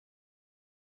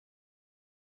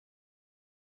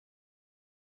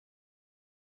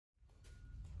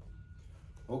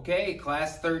Okay,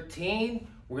 class 13,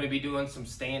 we're going to be doing some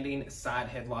standing side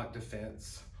headlock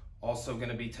defense. Also going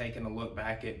to be taking a look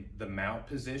back at the mount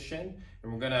position,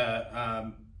 and we're going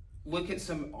to look at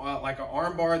some like an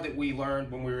armbar that we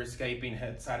learned when we were escaping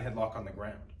side headlock on the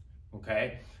ground.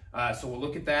 Okay, so we'll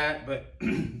look at that, but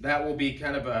that will be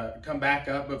kind of a come back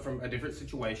up, but from a different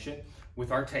situation with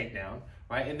our takedown,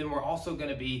 right? And then we're also going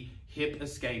to be hip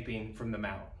escaping from the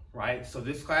mount, right? So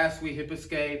this class we hip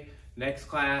escape, next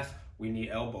class we need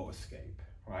elbow escape,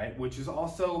 right? Which is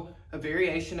also a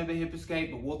variation of a hip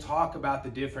escape, but we'll talk about the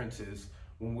differences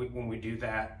when we do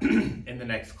that in the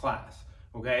next class.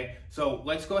 Okay, so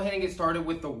let's go ahead and get started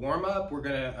with the warm-up. We're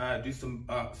gonna do some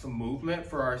movement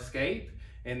for our escape,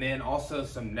 and then also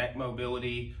some neck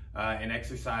mobility and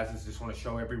exercises. Just want to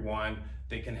show everyone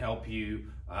that can help you,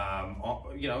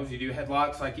 you know, as you do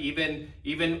headlocks. Like even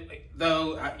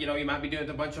though you know, you might be doing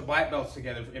a bunch of black belts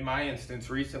together. In my instance,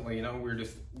 recently, you know, we were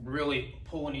just really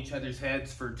pulling each other's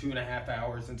heads for 2.5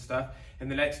 hours and stuff. And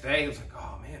the next day, it was like,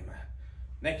 oh man, my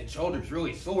neck and shoulders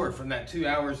really sore from that 2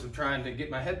 hours of trying to get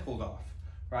my head pulled off.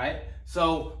 Right?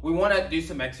 So we want to do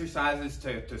some exercises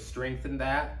to strengthen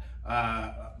that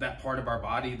part of our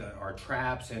body, our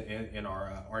traps and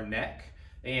our neck,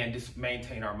 and just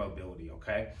maintain our mobility.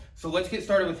 Okay? So let's get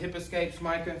started with hip escapes,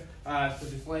 Micah. So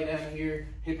just lay down here.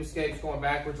 Hip escapes going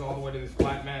backwards all the way to this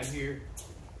flat mat here.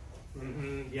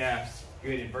 Yeah,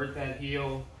 good. Invert that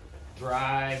heel.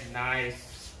 Drive,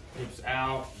 nice. Hips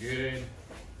out, good.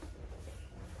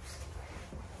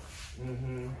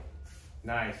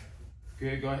 Nice.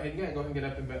 Good, go ahead and get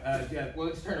up and yeah, well,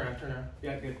 let's turn around.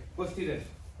 Yeah, good. Let's do this.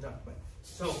 No, but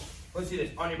so let's do this.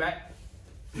 On your back.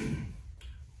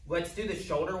 Let's do the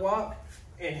shoulder walk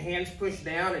and hands push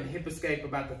down and hip escape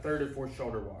about the third or fourth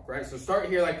shoulder walk, right? So start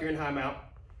here like you're in high mount.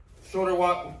 Shoulder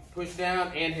walk, push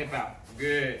down and hip out.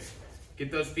 Good.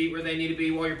 Get those feet where they need to be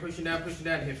while you're pushing down,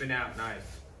 hipping out. Nice.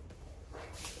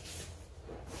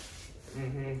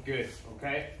 Good.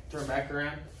 Okay. Turn back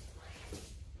around.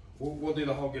 We'll do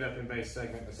the whole get up and base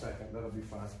segment in a second. That'll be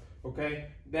fine. Okay.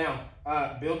 Now,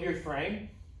 build your frame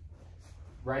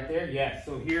right there. Yeah.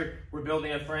 So here we're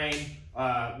building a frame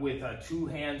with 2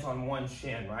 hands on one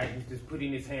shin, right? He's just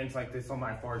putting his hands like this on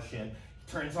my far shin.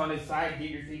 Turns on his side.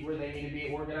 Get your feet where they need to be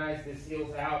organized. This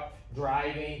heel's out.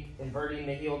 Driving, inverting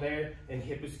the heel there, and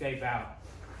hip escape out.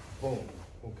 Boom.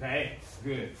 Okay.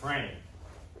 Good. Frame.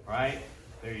 Right.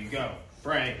 There you go.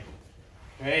 Frame.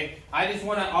 Okay, I just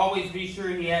want to always be sure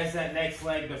he has that next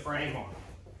leg to frame on.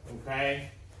 Okay,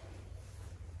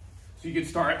 so you could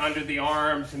start under the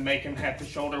arms and make him have to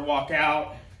shoulder walk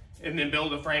out, and then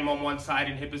build a frame on one side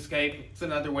and hip escape. It's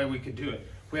another way we could do it.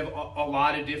 We have a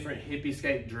lot of different hip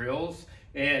escape drills,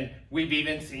 and we've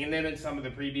even seen them in some of the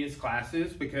previous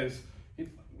classes because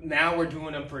now we're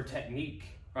doing them for technique,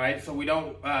 right? So we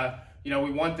don't, you know,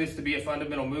 we want this to be a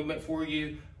fundamental movement for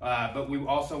you. But we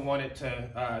also want it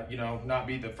to, you know, not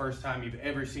be the first time you've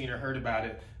ever seen or heard about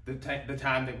it, the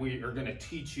time that we are going to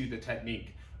teach you the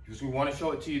technique. Because we want to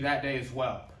show it to you that day as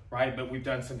well, right? But we've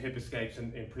done some hip escapes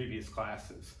in previous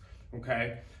classes,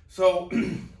 okay? So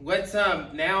let's,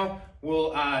 now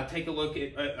we'll take a look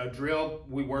at a drill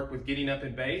we work with getting up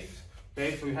in base.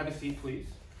 Okay, so we have a seat, please.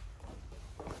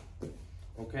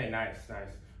 Okay, nice.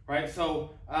 Right,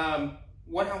 so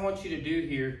what I want you to do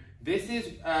here, this is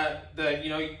you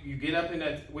know, you get up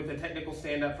with a technical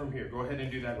stand up from here. Go ahead and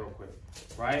do that real quick.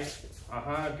 Right?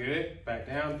 Good. Back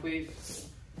down, please.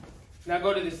 Now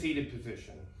go to the seated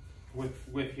position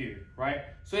with here, right?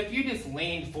 So if you just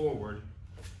lean forward,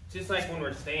 just like when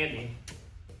we're standing,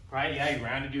 right? Yeah, you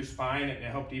rounded your spine and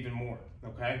it helped even more,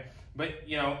 okay? But,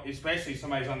 you know, especially if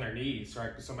somebody's on their knees, right?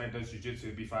 Because somebody does Jiu Jitsu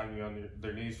would be fighting you on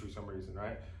their knees for some reason,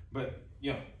 right? But,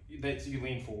 you know, that's, you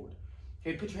lean forward.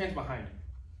 Okay, put your hands behind you.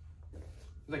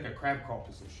 Like a crab crawl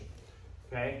position.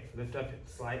 Okay, lift up it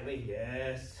slightly,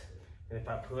 yes. And if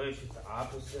I push, it's the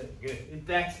opposite. Good.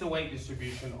 That's the weight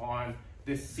distribution on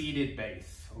this seated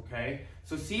base. Okay,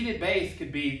 so seated base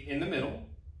could be in the middle,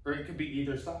 or it could be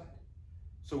either side.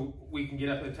 So we can get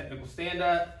up in a technical stand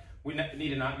up. We need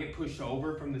to not get pushed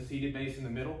over from the seated base in the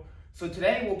middle. So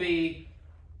today will be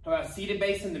seated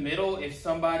base in the middle. If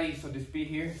somebody, so just be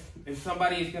here. If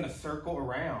somebody is going to circle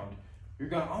around, you're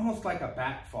going to almost like a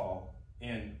back fall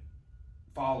and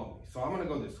follow me. So I'm going to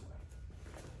go this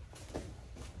way.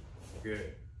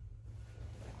 Good.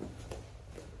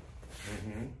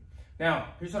 Now,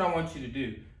 here's what I want you to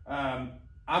do. I'm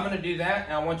going to do that,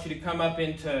 and I want you to come up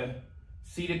into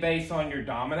seated base on your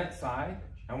dominant side.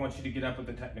 I want you to get up with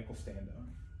a technical stand-up.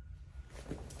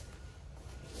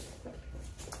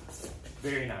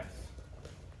 Very nice.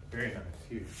 Very nice.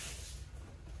 Here.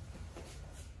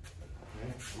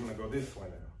 Okay. I'm going to go this way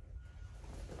now.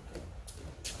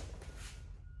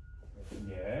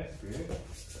 Yes, good.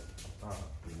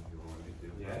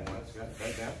 Yeah, that's good.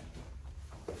 Right down.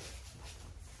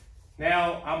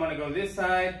 Now, I'm going to go this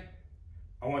side.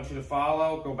 I want you to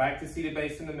follow. Go back to seated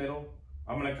base in the middle.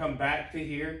 I'm going to come back to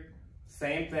here.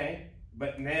 Same thing.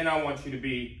 But then I want you to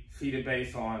be seated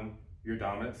base on your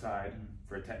dominant side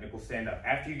for a technical stand-up.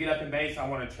 After you get up in base, I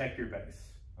want to check your base.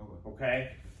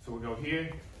 Okay? So we'll go here.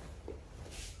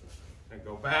 And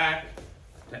go back.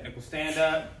 Technical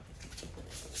stand-up.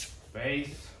 Base.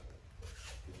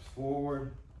 Hips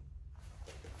forward.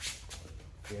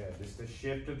 Yeah, just the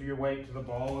shift of your weight to the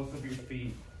balls of your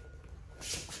feet.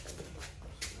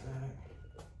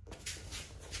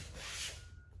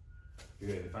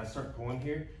 Good. If I start going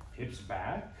here, hips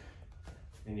back,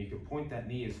 and you can point that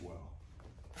knee as well.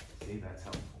 See, that's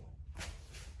helpful.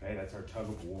 Okay, that's our tug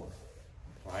of war.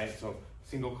 Right? So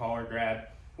single collar grab.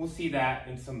 We'll see that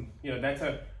in some, that's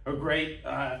a great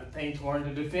thing to learn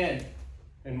to defend.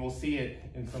 And we'll see it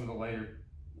in some of the later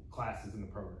classes in the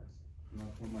programs. Not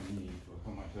for my knee, but for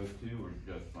my toes too, or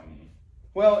just my knee?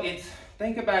 Well,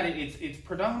 think about it, it's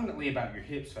predominantly about your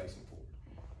hips facing forward,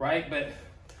 right? But,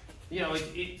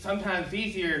 it's sometimes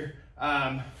easier.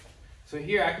 So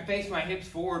here I can face my hips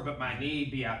forward, but my knee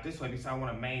be out this way because I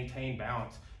want to maintain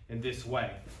balance in this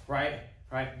way, right?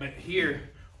 Right. But here,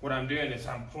 what I'm doing is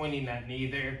I'm pointing that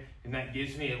knee there, and that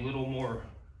gives me a little more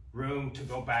room to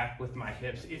go back with my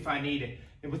hips if I need it,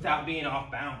 and without being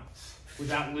off balance,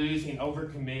 without losing,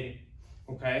 overcommitting.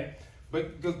 Okay,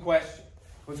 but good question.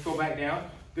 Let's go back down.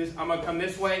 I'm gonna come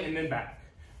this way and then back.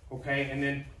 Okay, and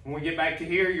then when we get back to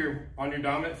here, you're on your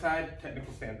dominant side,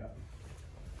 technical stand up.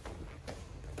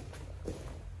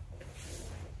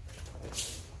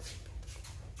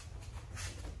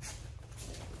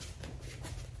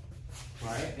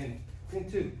 Right, and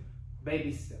then two,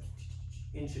 baby steps,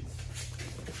 inches.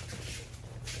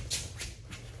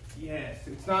 Yes,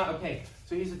 it's not, okay,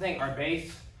 so here's the thing, our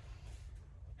base,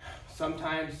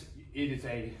 sometimes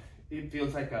it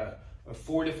feels like a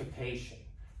fortification,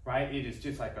 right? It is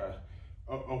just like a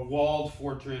walled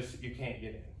fortress you can't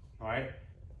get in, right?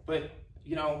 But,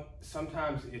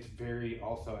 sometimes it's very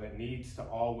also, and it needs to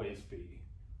always be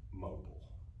mobile.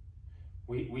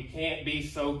 We can't be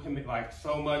so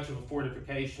much of a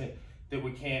fortification that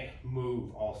we can't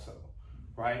move also,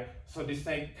 right? So just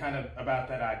think kind of about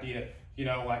that idea,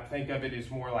 think of it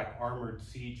as more like armored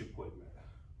siege equipment,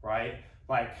 right?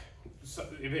 Like, so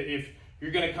if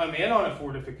you're going to come in on a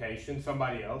fortification,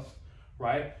 somebody else,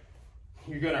 right?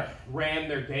 You're going to ram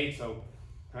their gates open,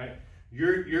 right?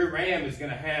 Your ram is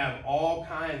going to have all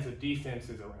kinds of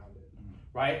defenses around it,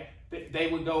 right? They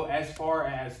would go as far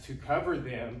as to cover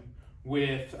them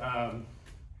with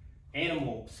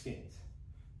animal skins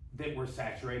that were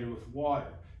saturated with water.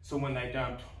 So when they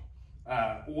dumped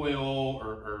oil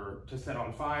or to set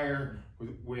on fire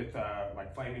with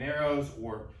like flaming arrows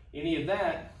or any of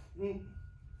that,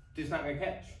 just not gonna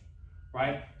catch,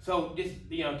 right? So just,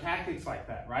 tactics like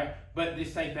that, right? But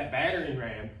just think that battering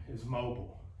ram is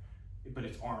mobile, but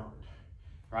it's armored,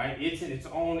 right? It's in its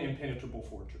own impenetrable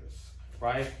fortress,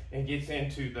 right? And gets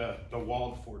into the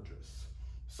walled fortress.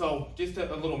 So just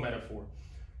a little metaphor.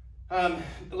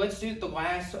 Let's do the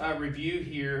last review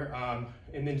here,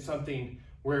 and then something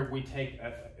where we take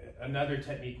another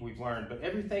technique we've learned. But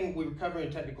everything we were covering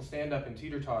in technical stand-up and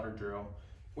teeter-totter drill,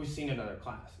 we've seen in other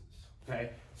classes,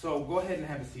 okay? So go ahead and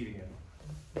have a seat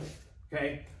again,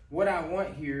 okay? What I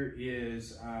want here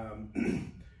is,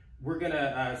 we're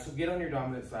gonna, so get on your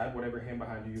dominant side, whatever hand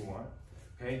behind you want,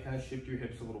 okay? Kind of shift your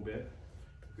hips a little bit,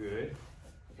 good,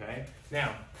 okay?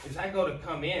 Now, as I go to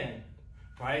come in,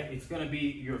 right, it's gonna be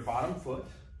your bottom foot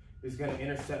is gonna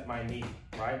intercept my knee,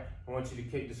 right? I want you to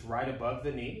kick just right above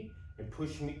the knee and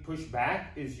push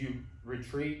back as you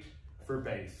retreat for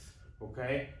base,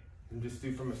 okay? And just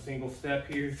do from a single step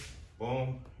here,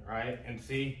 boom, right? And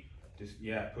see, just,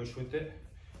 yeah, push with it.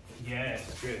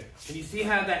 Yes, good. And you see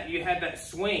how that you had that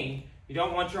swing. You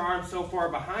don't want your arms so far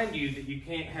behind you that you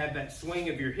can't have that swing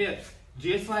of your hips,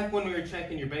 just like when we were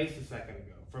checking your base a second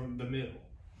ago, from the middle,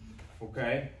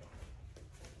 okay?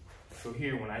 So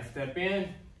here, when I step in,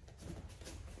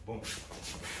 boom,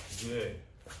 good.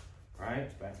 All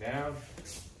right, back down.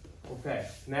 Okay,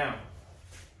 now,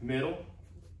 middle.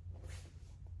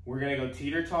 We're gonna go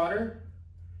teeter-totter.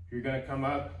 You're gonna come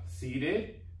up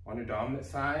seated on your dominant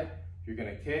side. You're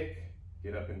gonna kick,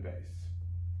 get up in base.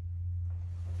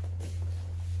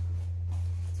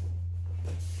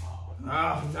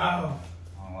 Oh no,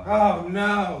 oh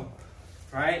no.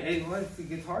 Right, hey, it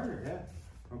gets harder,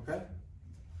 yeah, okay.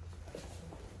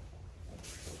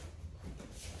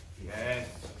 Yes.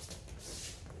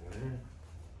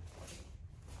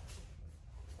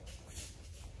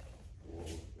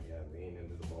 Yeah, lean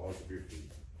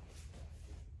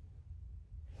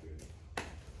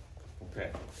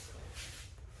Okay.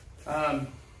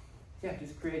 Yeah,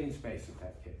 just creating space with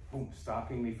that kick. Boom,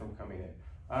 stopping me from coming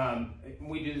in.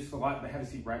 We do this a lot, but have a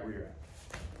seat right where you're at.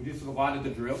 We do this with a lot of the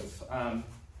drills. Have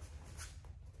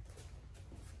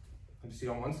a seat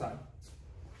on one side.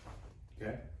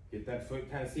 Okay, get that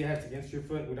foot, kind of see how it's against your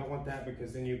foot. We don't want that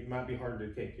because then you might be harder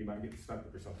to kick. You might get stuck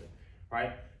or something,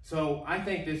 right? So I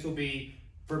think this will be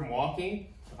from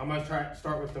walking. I'm gonna try to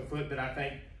start with the foot that I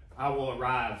think I will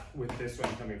arrive with this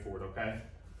one coming forward, okay?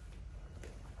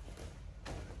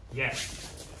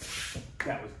 Yes,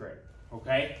 that was great,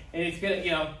 okay? And it's gonna,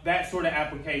 you know, that sort of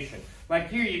application. Like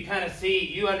here you kind of see,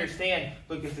 you understand,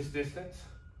 look at this distance.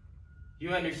 You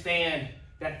understand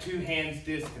that 2 hands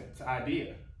distance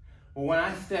idea. Well, when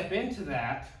I step into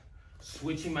that,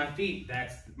 switching my feet,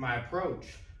 that's my approach.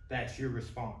 That's your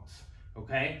response,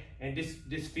 okay? And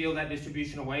just feel that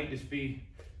distribution of weight, just be,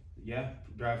 yeah,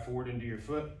 drive forward into your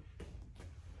foot,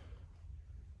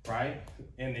 right?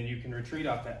 And then you can retreat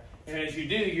off that. And as you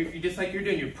do, you just like you're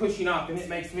doing, you're pushing off, and it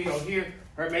makes me go here,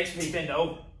 or it makes me bend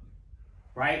over,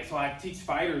 right? So I teach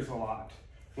fighters a lot.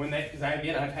 When they, because I've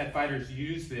had fighters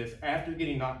use this after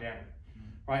getting knocked down,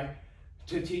 right?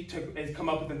 To come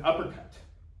up with an uppercut,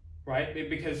 right?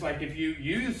 Because like if you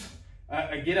use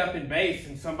a get up and base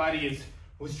and somebody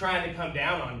was trying to come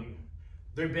down on you,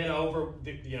 they're bent over,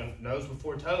 you know, nose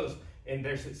before toes, and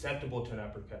they're susceptible to an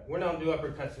uppercut. We don't do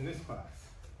uppercuts in this class,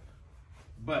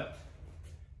 but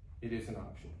it is an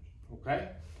option, okay?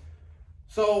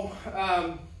 So,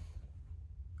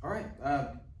 all right,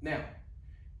 now,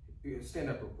 stand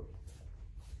up real quick.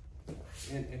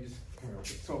 And just come here real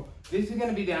quick. So this is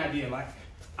gonna be the idea, like,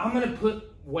 I'm gonna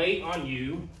put weight on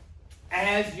you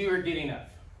as you're getting up.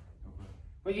 Okay.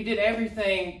 But you did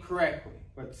everything correctly,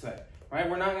 let's say, right?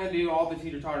 We're not gonna do all the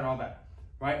teeter-totter and all that,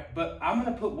 right? But I'm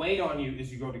gonna put weight on you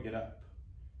as you go to get up.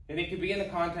 And it could be in the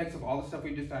context of all the stuff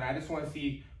we've just done. I just wanna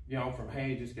see, you know, from,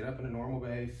 hey, just get up in a normal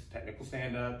base, technical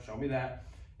stand-up, show me that.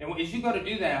 And as you go to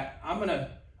do that, I'm gonna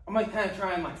kind of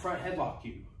try and like front headlock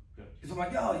you. Because I'm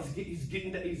like, oh, he's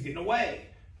getting away.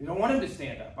 You don't want him to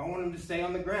stand up. I want him to stay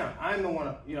on the ground. I'm the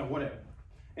one, you know, whatever.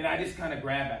 And I just kind of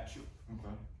grab at you.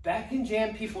 Okay. That can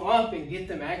jam people up and get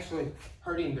them actually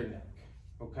hurting their neck.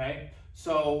 Okay?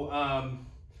 So,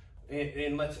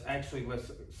 and let's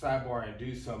sidebar and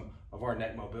do some of our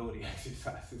neck mobility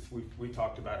exercises we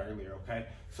talked about earlier, okay?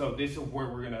 So this is where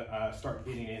we're gonna start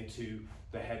getting into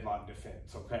the headlock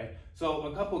defense, okay? So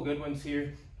a couple of good ones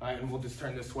here, and we'll just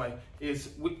turn this way,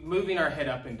 is moving our head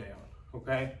up and down,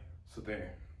 okay? So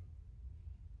there.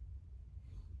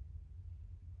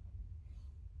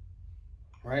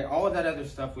 Right, all of that other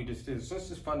stuff we just did, it's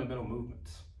just fundamental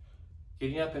movements.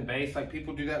 Getting up in base, like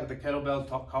people do that with the kettlebells,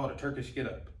 call it a Turkish get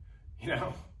up, you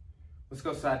know? Let's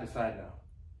go side to side now.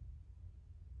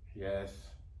 Yes.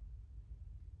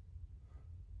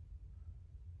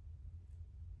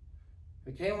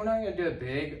 Okay, we're not gonna do a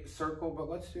big circle, but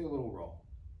let's do a little roll.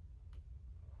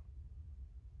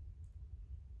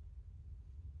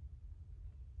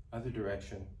 Other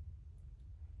direction.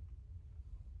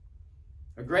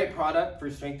 A great product for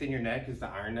strengthening your neck is the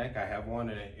Iron Neck. I have one,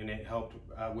 and it helped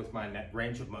with my neck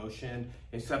range of motion.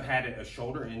 And so I've had a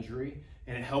shoulder injury,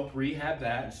 and it helped rehab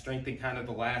that and strengthen kind of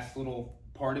the last little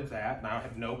part of that. Now I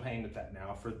have no pain with that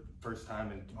now for the first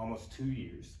time in almost 2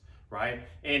 years, right?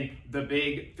 And the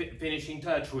big finishing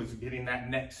touch was getting that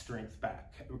neck strength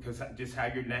back, because just how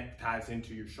your neck ties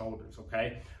into your shoulders,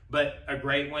 okay? But a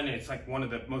great one, and it's like one of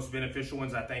the most beneficial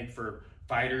ones, I think, for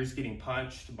fighters getting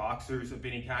punched, boxers of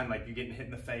any kind, like you getting hit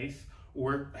in the face,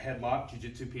 or headlock, Jiu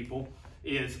Jitsu people,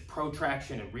 is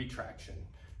protraction and retraction.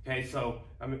 Okay, so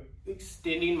I'm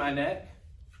extending my neck,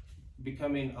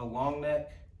 becoming a long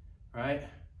neck, right?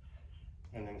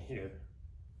 And then here,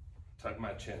 tuck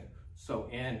my chin. So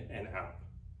in and out.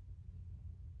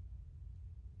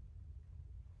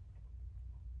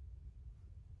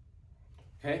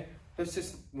 Okay, let's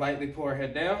just lightly pull our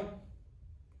head down.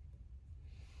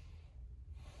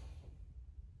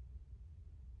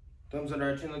 Thumbs under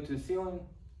our chin, look to the ceiling.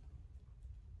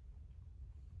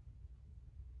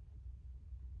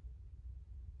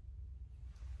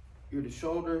 Ear to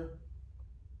shoulder.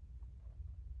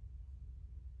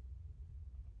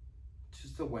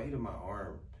 Just the weight of my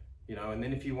arm, you know, and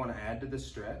then if you want to add to the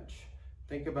stretch,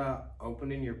 think about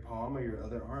opening your palm or your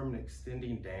other arm and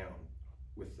extending down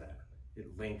with that.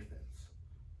 It lengthens,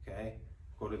 okay?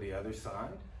 Go to the other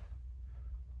side.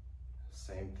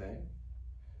 Same thing.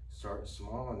 Start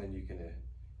small, and then you can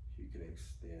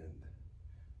extend.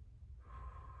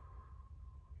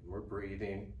 And we're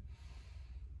breathing.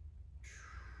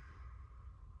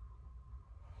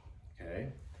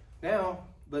 Okay. Now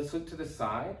let's look to the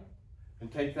side,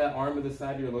 And take that arm of the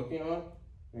side you're looking on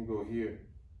and go here.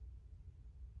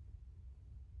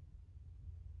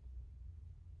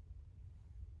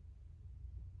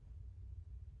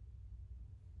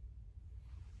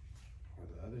 Or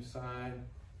the other side.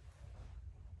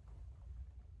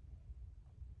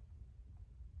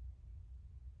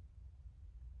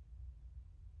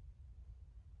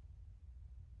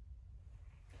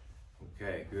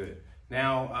 Okay, good.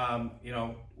 Now, you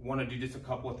know, want to do just a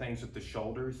couple of things with the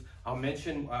shoulders. I'll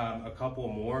mention a couple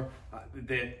more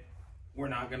that we're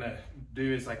not going to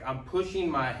do. Is like I'm pushing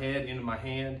my head into my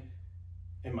hand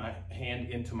and my hand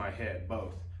into my head,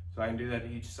 both. So I can do that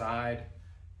to each side,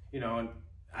 you know, and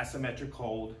isometric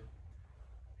hold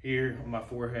here on my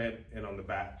forehead and on the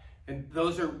back. And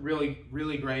those are really,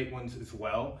 really great ones as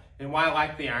well. And why I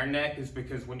like the iron neck is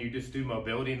because when you just do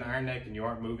mobility in the iron neck and you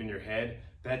aren't moving your head,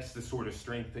 that's the sort of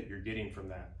strength that you're getting from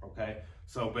that, okay?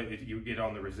 So, but you get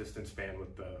on the resistance band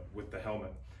with the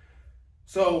helmet.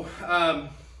 So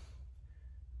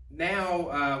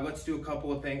now let's do a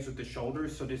couple of things with the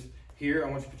shoulders. So just here, I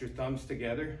want you to put your thumbs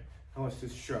together. I want you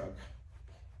to shrug.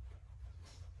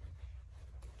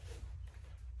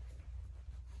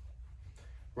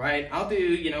 Right, I'll do,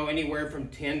 you know, anywhere from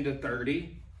 10 to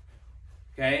 30,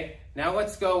 okay? Now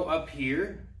let's go up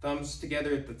here, thumbs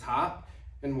together at the top,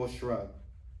 and we'll shrug.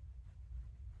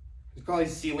 We call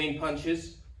these ceiling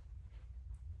punches.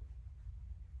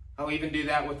 I'll even do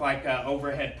that with like an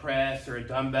overhead press or a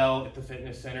dumbbell at the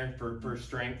fitness center for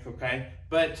strength, okay?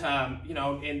 But, you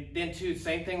know, and then too,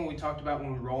 same thing we talked about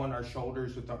when we're rolling our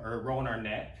shoulders or rolling our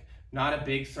neck. Not a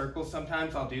big circle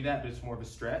sometimes, I'll do that, but it's more of a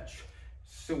stretch.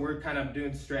 So we're kind of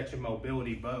doing stretch and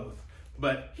mobility both.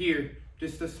 But here,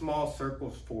 just the small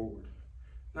circles forward,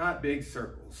 not big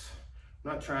circles.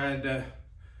 I'm not trying to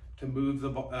move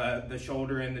the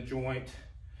shoulder and the joint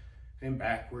and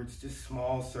backwards, just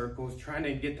small circles, trying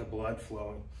to get the blood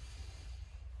flowing.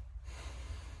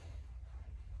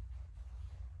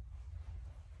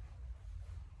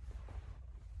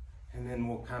 And then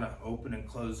we'll kind of open and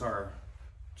close our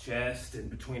chest and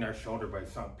between our shoulder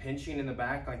blades. So I'm pinching in the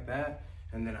back like that,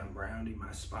 and then I'm rounding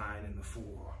my spine in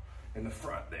the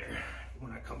front there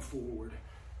when I come forward.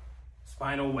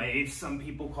 Spinal waves, some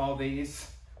people call these.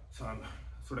 So I'm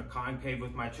sort of concave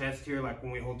with my chest here, like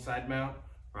when we hold side mount,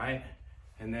 right?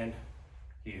 And then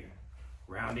here,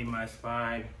 rounding my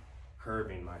spine,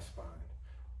 curving my spine.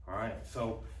 All right,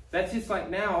 so that's just like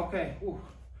now, okay, whew,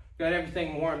 got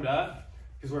everything warmed up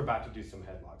because we're about to do some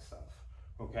headlock stuff,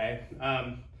 okay?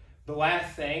 The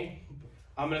last thing,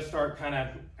 I'm gonna start kind of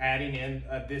adding in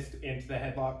this into the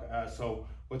headlock. So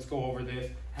let's go over this.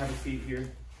 Have a seat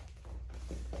here.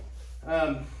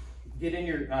 Get in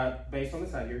your base on the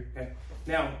side here, okay?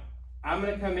 Now, I'm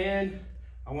gonna come in.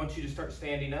 I want you to start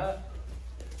standing up.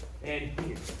 And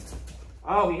here.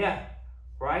 Oh yeah,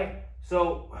 right?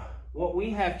 So what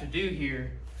we have to do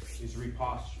here is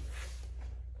reposture,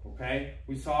 okay?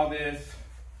 We saw this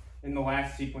in the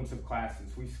last sequence of classes.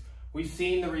 We've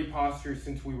seen the reposture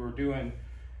since we were doing,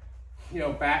 you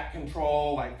know, back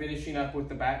control, like finishing up with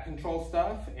the back control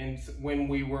stuff, and when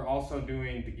we were also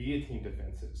doing the guillotine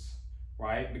defenses,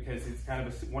 right? Because it's kind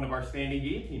of one of our standing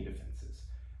guillotine defenses.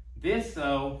 This,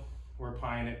 though, we're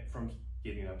applying it from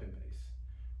getting up in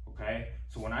base, okay?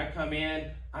 So when I come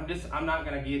in, I'm not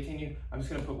gonna guillotine you, I'm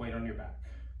just gonna put weight on your back.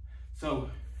 So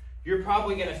you're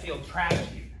probably gonna feel trapped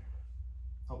here,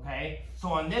 okay? So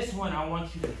on this one, I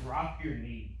want you to drop your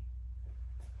knee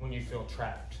when you feel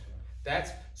trapped.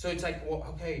 So it's like, well,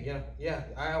 okay, yeah,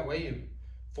 I outweigh you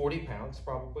 40 pounds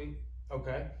probably,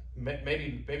 okay?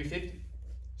 Maybe 50.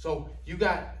 So you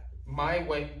got my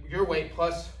weight, your weight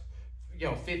plus, you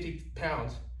know, 50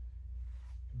 pounds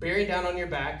bearing down on your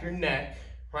back, your neck,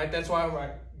 right? That's why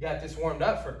I got this warmed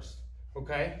up first,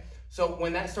 okay? So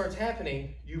when that starts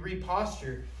happening, you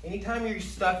reposture. Anytime you're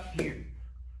stuck here,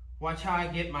 watch how I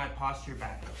get my posture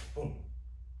back. Boom.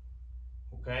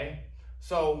 Okay?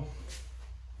 So,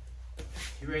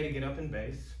 you ready to get up in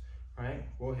base, right?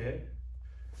 Go ahead.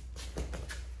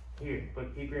 Here,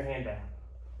 but keep your hand down.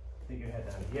 Keep your head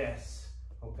down. Yes.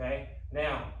 Okay?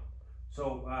 Now,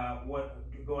 so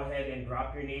go ahead and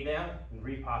drop your knee down and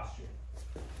reposture.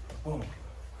 Boom.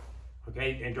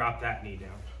 Okay, and drop that knee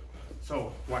down.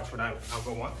 So watch what I'll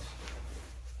go once.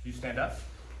 You stand up.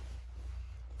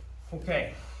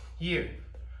 Okay, here.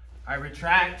 I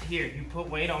retract here. You put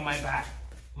weight on my back.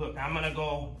 Look, I'm gonna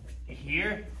go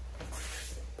here.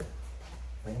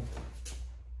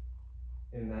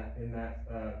 In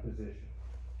that position.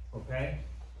 Okay?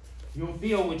 You'll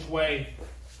feel which way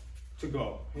to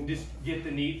go, and just get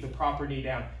the proper knee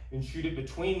down, and shoot it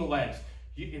between the legs.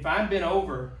 If I'm bent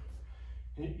over,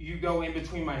 you go in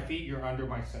between my feet, you're under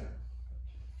my center.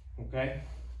 okay?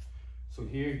 So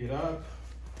here, get up,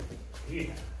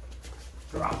 here,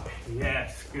 drop,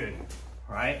 yes, good,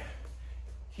 all right?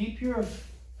 Keep your,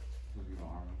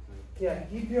 yeah,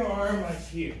 keep your arm like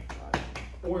here,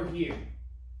 or here,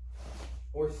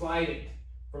 or slide it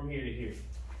from here to here.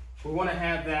 We wanna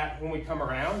have that when we come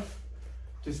around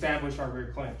to establish our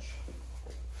rear clinch,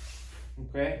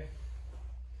 okay?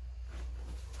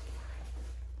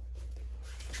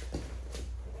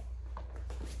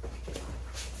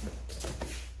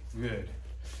 Good.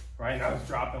 Right, and I was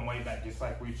dropping way back just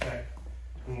like we checked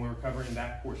when we were covering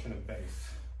that portion of base.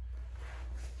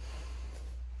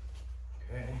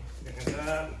 Okay, stand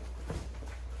up.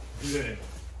 Good.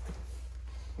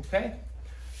 Okay,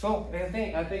 so I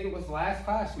think it was last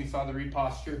class we saw the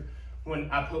reposture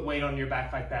when I put weight on your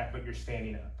back like that, but you're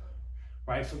standing up.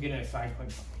 Right, so get in a side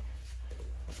clinch.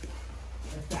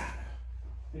 Like that.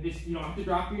 And just, you don't have to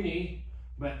drop your knee,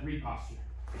 but reposture.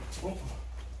 Oh.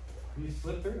 You just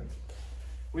slip through.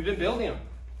 We've been building them,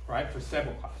 right, for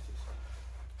several classes.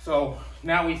 So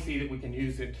now we see that we can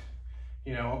use it,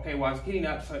 you know, okay, well, I was getting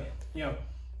up, so, you know,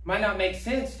 might not make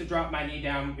sense to drop my knee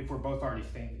down if we're both already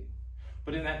standing.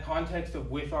 But in that context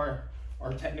of with our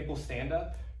technical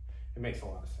stand-up, it makes a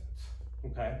lot of sense,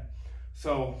 okay?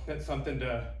 So that's something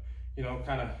to, you know,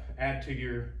 kind of add to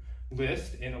your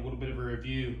list and a little bit of a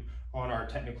review on our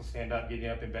technical stand-up, getting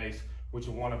up in base, which is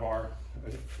one of our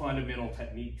fundamental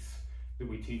techniques that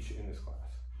we teach in this class,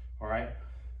 all right?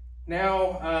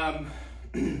 Now,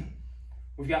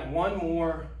 we've got one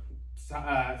more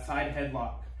side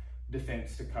headlock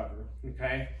defense to cover,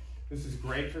 okay? This is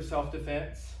great for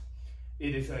self-defense.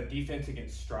 It is a defense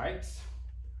against strikes.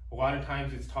 A lot of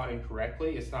times it's taught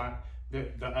incorrectly. It's not, the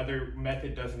other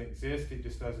method doesn't exist. It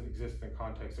just doesn't exist in the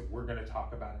context that we're gonna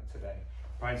talk about it today,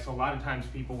 right? So a lot of times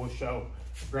people will show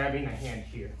grabbing a hand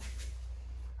here.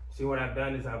 See what I've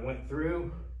done is I went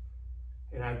through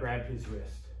and I grabbed his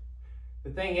wrist. The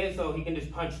thing is though, he can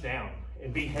just punch down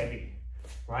and be heavy,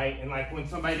 right? And like when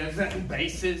somebody does that in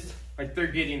bases, like they're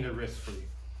getting the wrist free.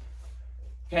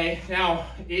 Okay, now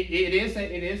there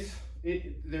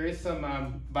is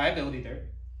some viability there,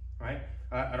 right?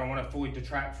 I don't want to fully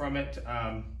detract from it.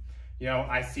 You know,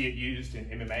 I see it used in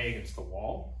MMA against the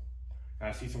wall.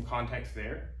 I see some context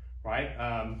there, right?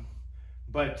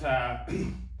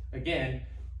 Again,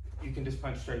 you can just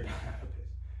punch straight down out of it,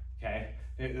 okay?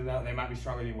 They might be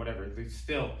stronger than whatever.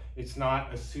 It's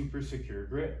not a super secure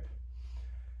grip.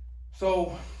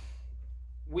 So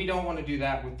we don't want to do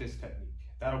that with this technique.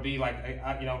 That'll be like,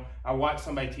 you know, I watched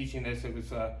somebody teaching this. It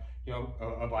was, you know,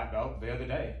 a black belt the other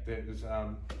day. That was,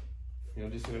 you know,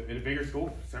 just at a bigger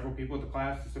school. Several people at the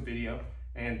class, just a video,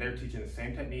 and they're teaching the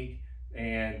same technique,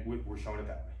 and we're showing it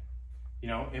that way. You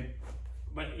know,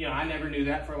 but you know, I never knew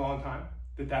that for a long time.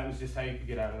 That was just how you could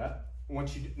get out of that.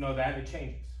 Once you know that, it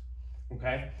changes.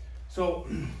 Okay, so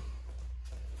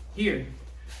here,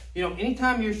 you know,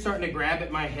 anytime you're starting to grab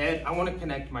at my head, I want to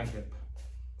connect my hip.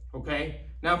 Okay,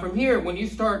 now from here, when you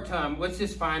start, let's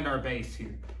just find our base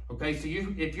here. Okay, so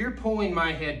if you're pulling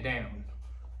my head down,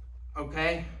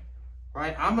 okay,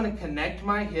 right, I'm going to connect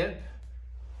my hip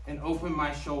and open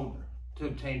my shoulder to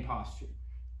obtain posture,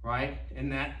 right? And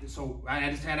that, so I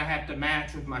just kind of have to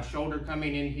match with my shoulder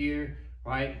coming in here,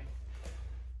 right?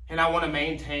 And I want to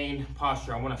maintain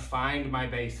posture. I want to find my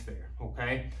base there,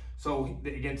 okay? So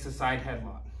against the side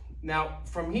headlock. Now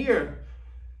from here,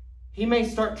 he may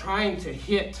start trying to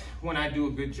hit when I do a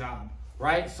good job,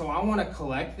 right? So I want to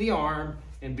collect the arm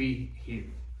and be here.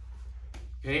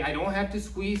 Okay, I don't have to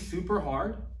squeeze super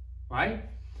hard, right?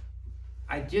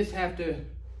 I just have to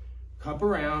cup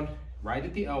around right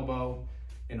at the elbow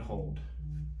and hold.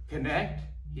 Connect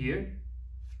here,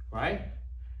 right?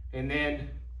 And then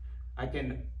I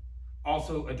can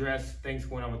also address things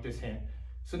going on with this hand.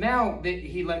 So now that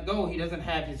he let go, he doesn't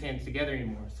have his hands together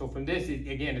anymore. So from this,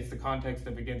 again, it's the context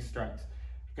of against strikes.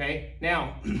 Okay,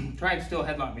 now try and still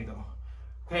headlock me though.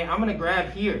 Okay, I'm gonna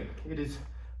grab here. It is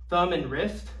thumb and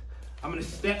wrist. I'm gonna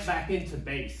step back into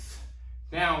base.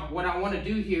 Now, what I wanna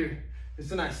do here is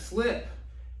when I slip,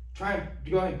 try and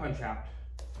go ahead and punch out.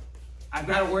 I've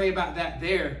gotta worry about that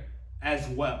there as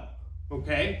well,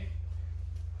 okay?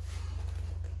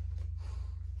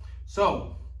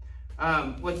 So,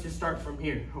 let's just start from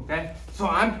here, okay? So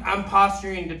I'm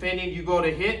posturing, defending. You go to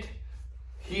hit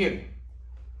here.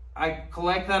 I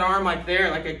collect that arm like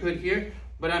there, like I could here,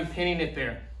 but I'm pinning it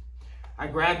there. I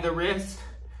grab the wrist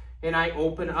and I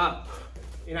open up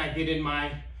and I get in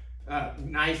my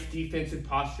nice defensive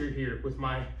posture here with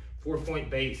my 4-point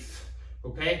base,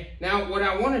 okay? Now what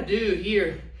I want to do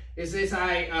here is as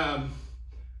I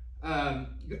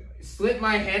slip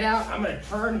my head out, I'm going to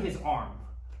turn his arm,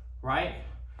 right?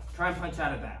 Try and punch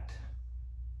out of that.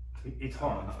 It's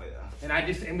hard. Oh, yeah. And I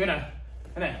just am gonna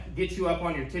get you up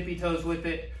on your tippy toes with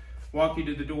it, walk you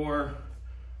to the door,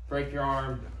 break your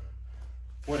arm,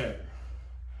 whatever.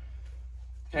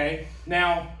 Okay,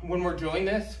 now when we're drilling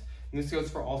this, and this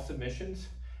goes for all submissions,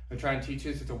 I try and teach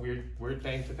this, it's a weird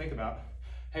thing to think about.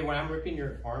 Hey, when I'm ripping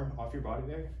your arm off your body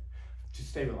there, just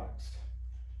stay relaxed.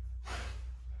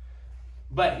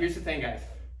 But here's the thing, guys.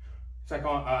 It's like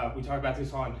on, we talked about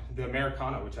this on the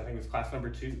Americana, which I think was class number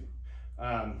 2.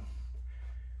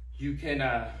 You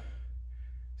can,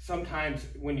 sometimes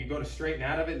when you go to straighten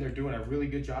out of it and they're doing a really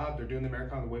good job, they're doing the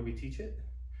Americana the way we teach it,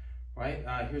 right?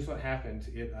 Here's what happens.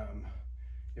 It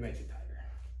makes it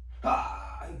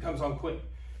tighter. It comes on quick.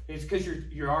 It's because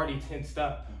you're already tensed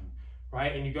up,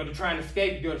 right? And you go to try and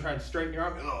escape, you go to try and straighten your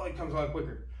arm, it comes on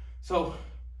quicker. So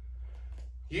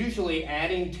usually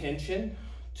adding tension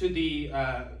to the,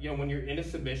 when you're in a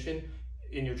submission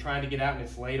and you're trying to get out and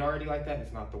it's late already like that,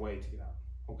 it's not the way to get out,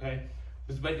 okay?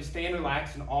 But to stay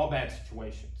relaxed in all bad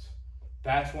situations.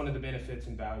 That's one of the benefits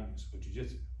and values of Jiu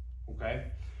Jitsu, okay?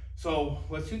 So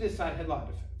let's do this side headlock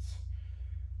defense,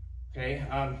 okay?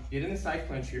 Get in the side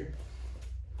clinch here,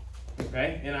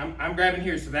 okay? And I'm grabbing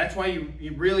here, so that's why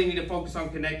you really need to focus on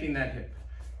connecting that hip,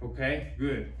 okay?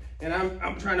 Good. And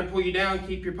I'm trying to pull you down,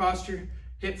 keep your posture,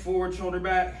 hip forward, shoulder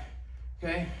back,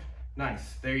 okay?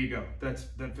 Nice, there you go. That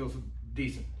feels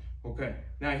decent, okay?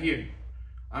 Now here,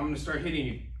 I'm gonna start hitting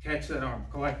you. Catch that arm,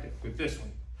 collect it with this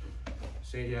one.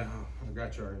 See, yeah, I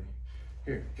got you already.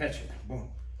 Here, catch it, boom,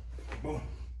 boom.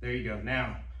 There you go.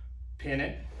 Now, pin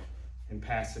it and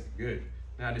pass it, good.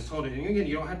 Now just hold it, and again,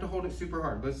 you don't have to hold it super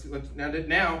hard.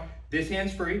 Now this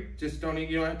hand's free, just you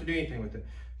don't have to do anything with it.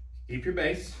 Keep your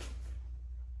base.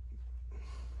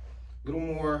 A little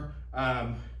more,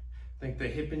 I think the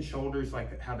hip and shoulders,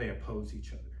 like how they oppose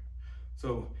each other.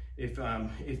 So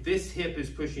if this hip is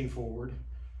pushing forward,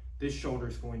 this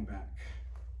shoulder's going back.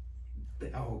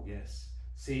 Oh, yes.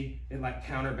 See, it like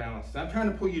counterbalances. I'm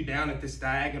trying to pull you down at this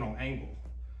diagonal angle.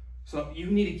 So you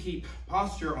need to keep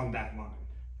posture on that line,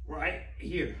 right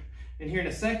here. And here in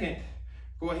a second,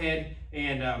 go ahead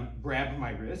and grab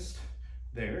my wrist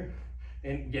there.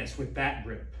 And yes, with that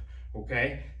grip,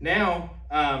 okay? Now,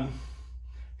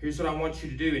 here's what I want you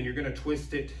to do, and you're gonna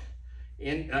twist it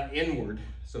inward,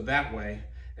 so that way,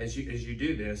 as you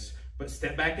do this, but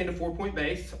step back into 4-point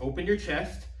base, open your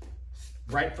chest,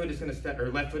 right foot is gonna step,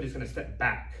 or left foot is gonna step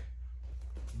back.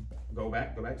 Go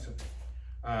back, so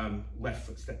left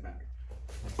foot step back.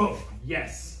 Boom,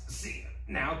 yes, see,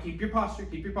 now keep your posture,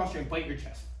 and plate your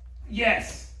chest.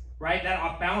 Yes, right, that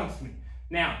off-balanced me.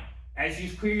 Now, as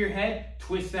you clear your head,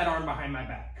 twist that arm behind my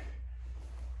back.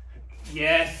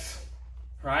 Yes,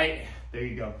 right, there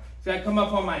you go. So I come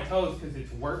up on my toes because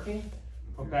it's working,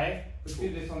 okay? Let's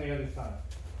do this on the other side.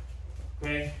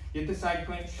 Okay, get the side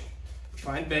clinch,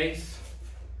 find base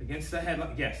against the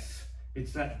headlock. Yes,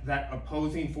 it's that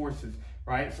opposing forces,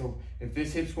 right? So if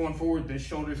this hip's going forward, this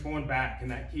shoulder's going back, and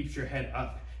that keeps your head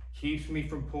up, keeps me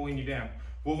from pulling you down.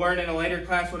 We'll learn in a later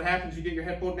class what happens you get your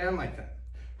head pulled down like that.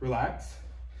 Relax,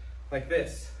 like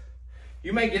this.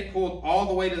 You may get pulled all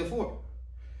the way to the floor.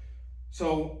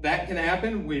 So that can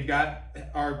happen. We've got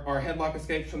our headlock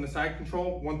escapes from the side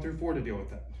control 1 through 4 to deal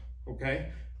with that, okay?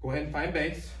 Go ahead and find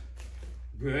base.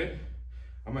 Good.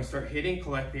 I'm gonna start hitting,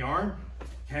 collect the arm,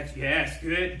 catch, yes,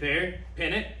 good, there,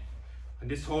 pin it, and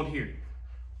just hold here.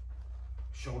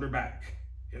 Shoulder back,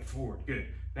 hip forward, good.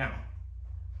 Now,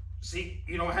 see,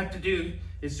 you don't have to do,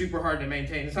 it's super hard to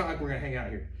maintain. It's not like we're gonna hang out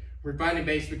here. We're finding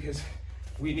base because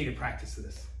we need to practice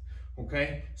this,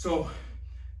 okay? So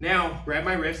now, grab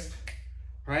my wrist,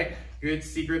 right? Good,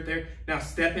 see grip there. Now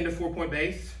step into 4-point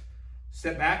base,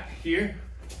 step back here,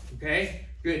 okay?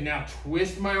 Good, now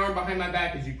twist my arm behind my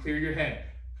back as you clear your head.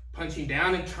 Punching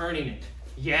down and turning it.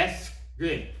 Yes,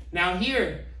 good. Now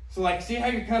here, so like see how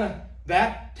you're kind of,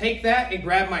 take that and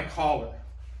grab my collar.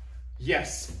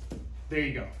 Yes, there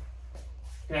you go.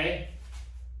 Okay,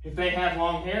 if they have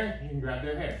long hair, you can grab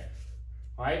their hair,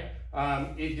 right?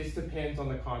 It just depends on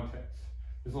the context.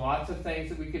 There's lots of things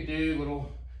that we could do,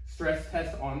 little stress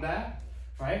test on that,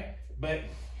 right? But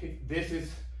this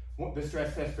is the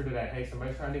stress test for today. Hey,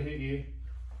 somebody's trying to hit you,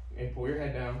 and pull your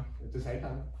head down at the same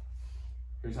time.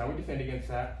 Here's how we defend against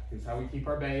that. Here's how we keep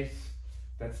our base.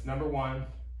 That's number 1.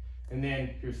 And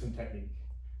then here's some technique.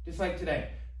 Just like today,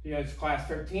 it's class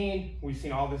 13. We've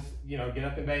seen all this, get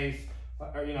up in base.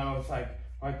 It's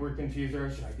like we're confused.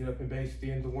 Or should I get up in base at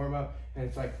the end of the warm up? And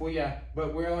it's like, well, yeah,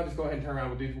 but we're gonna just go ahead and turn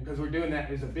around. Because we're doing that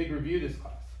as a big review this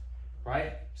class,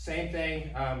 right? Same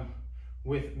thing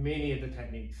with many of the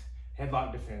techniques.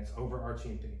 Headlock defense,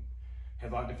 overarching thing.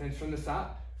 Headlock defense from the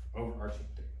side, overarching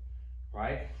thing.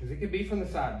 right? Because it could be from the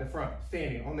side, the front,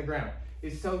 standing, on the ground.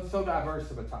 It's so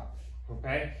diverse of a topic,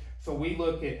 okay? So we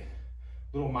look at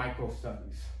little micro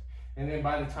studies. And then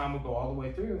by the time we go all the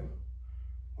way through,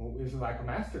 well, it's like a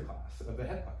master class of the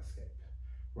headlock escape,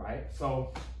 right?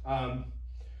 So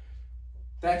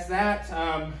that's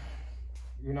that.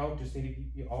 You know, just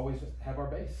need to always have our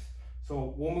base.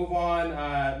 So we'll move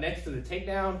on next to the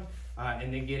takedown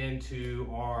and then get into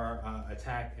our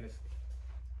attack and escape.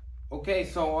 Okay,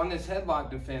 so on this headlock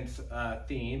defense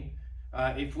theme,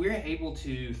 if we're able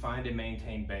to find and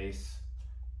maintain base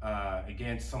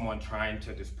against someone trying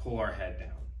to just pull our head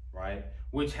down, right?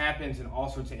 Which happens in all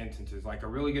sorts of instances. Like a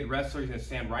really good wrestler is gonna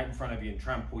stand right in front of you and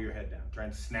try and pull your head down, try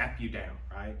and snap you down,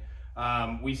 right?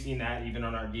 We've seen that even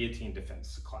on our guillotine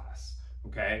defense class,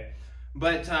 okay?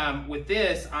 But with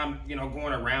this, I'm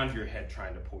going around your head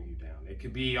trying to pull you down. It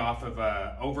could be off of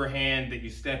a overhand that you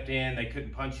stepped in, they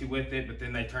couldn't punch you with it, but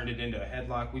then they turned it into a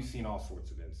headlock. We've seen all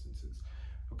sorts of instances,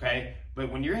 okay? But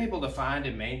when you're able to find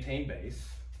and maintain base,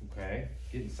 okay,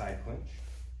 get in side clinch,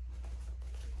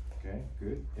 okay,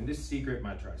 good. And just C-grip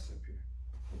my tricep here,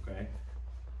 okay?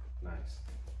 Nice.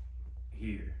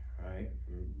 Here, right?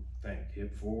 Think,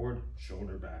 hip forward,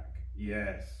 shoulder back.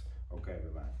 Yes. Okay,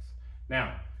 relax.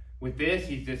 Now, with this,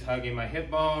 he's just hugging my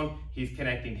hip bone. He's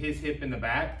connecting his hip in the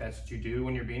back. That's what you do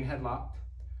when you're being headlocked,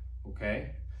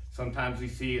 okay? Sometimes we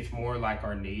see it's more like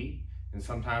our knee, and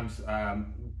sometimes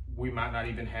we might not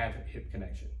even have hip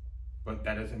connection, but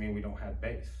that doesn't mean we don't have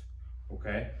base,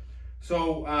 okay?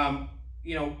 So,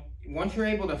 once you're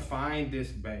able to find this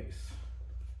base,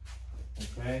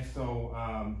 okay, so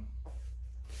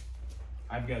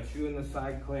I've got you in the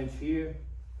side clinch here.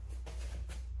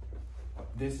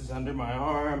 This is under my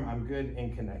arm, I'm good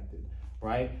and connected,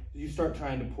 right? You start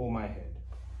trying to pull my head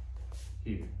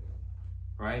here,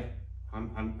 right?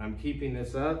 I'm keeping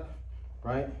this up,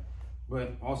 right?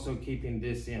 But also keeping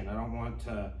this in. I don't want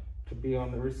to be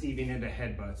on the receiving end of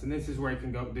headbutts. And this is where it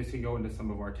can go, this can go into some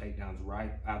of our takedowns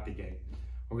right out the gate,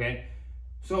 okay?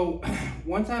 So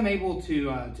once I'm able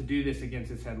to do this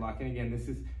against this headlock, and again, this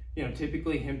is,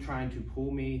 typically him trying to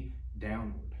pull me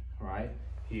downward, right?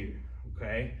 Here,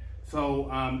 okay?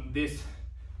 So this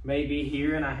may be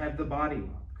here and I have the body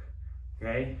lock,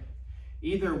 okay?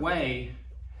 Either way,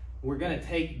 we're gonna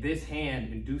take this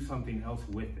hand and do something else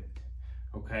with it,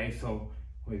 okay? So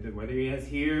whether he has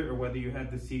here or whether you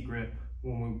have the C-grip,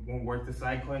 when we work the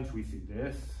side clinch, we see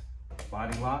this,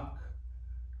 body lock,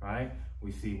 right?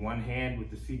 We see one hand with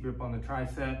the C-grip on the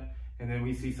tricep, and then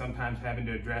we see sometimes having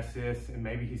to address this and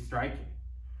maybe he's striking,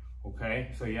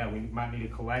 okay? So yeah, we might need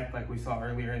to collect like we saw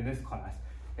earlier in this class.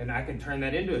 And I can turn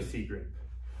that into a C-grip,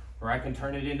 or I can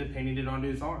turn it into pinning it onto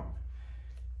his arm.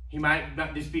 He might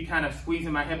not just be kind of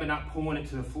squeezing my head but not pulling it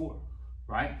to the floor,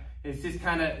 right? It's just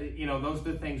kind of, those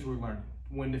are the things we're learning,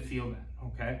 when to feel that,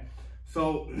 okay?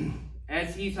 So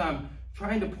as he's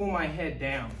trying to pull my head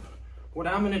down, what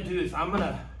I'm gonna do is I'm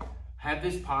gonna have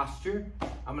this posture.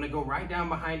 I'm gonna go right down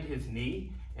behind his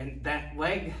knee, and that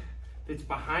leg that's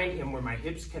behind him where my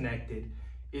hip's connected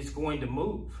is going to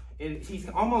move. And he's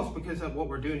almost, because of what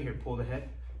we're doing here, pull the head,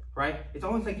 right? It's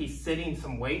almost like he's sitting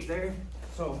some weight there.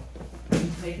 So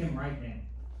you take him right down,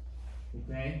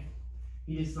 okay?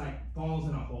 He just like falls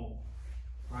in a hole,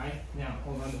 right? Now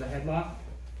hold on to the headlock.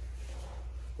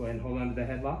 Go ahead and hold on to the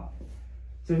headlock.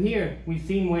 So here, we've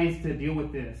seen ways to deal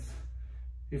with this.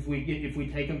 If we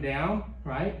take him down,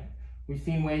 right? We've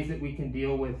seen ways that we can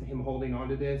deal with him holding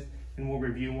onto this, and we'll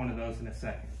review one of those in a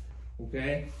second,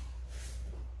 okay?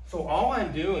 So all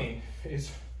I'm doing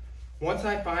is, once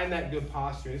I find that good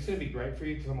posture, it's gonna be great for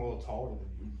you because I'm a little taller than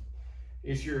you,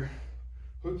 is you're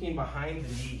hooking behind the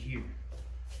knee here,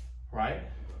 right?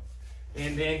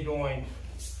 And then going,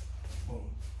 boom,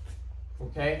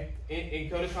 okay? In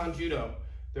Kodokan Judo,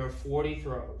 there are 40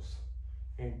 throws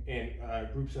in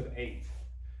groups of 8,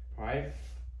 right?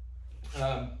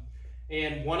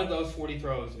 And one of those 40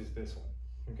 throws is this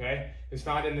one, okay? It's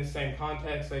not in the same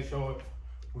context. They show it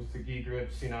with the gi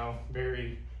grips,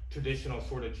 very traditional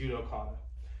sort of judo kata.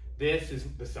 This is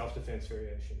the self-defense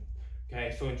variation,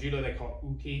 okay? So in judo, they call it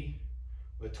uki,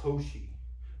 toshi,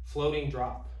 floating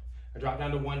drop. I drop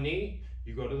down to one knee,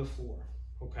 you go to the floor,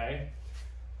 okay?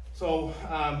 So,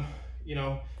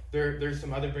 there's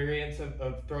some other variants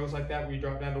of throws like that where you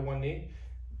drop down to one knee.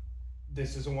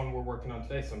 This is the one we're working on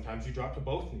today. Sometimes you drop to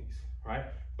both knees, right?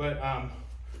 But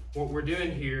what we're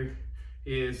doing here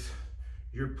is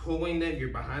you're pulling them, you're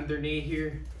behind their knee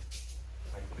here,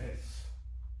 like this,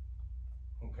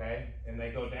 okay? And they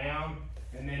go down,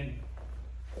 and then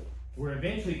we're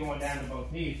eventually going down to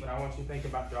both knees, but I want you to think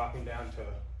about dropping down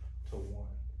to one.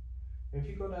 And if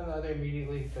you go down the other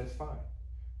immediately, that's fine,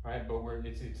 right? But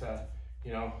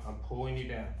You know, I'm pulling you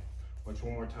down. Watch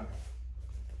one more time.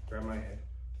 Grab my head.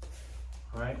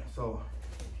 All right, so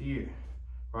here,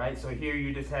 right? So here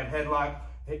you just have headlock.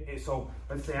 So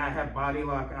let's say I have body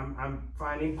lock. I'm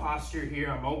finding posture here.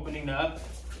 I'm opening up.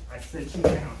 I sit you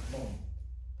down. Boom.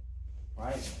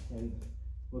 Right? And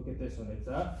look at this one. It's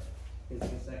up. It's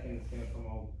the second it's going to come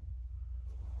over.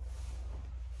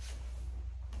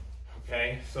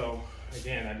 Okay, so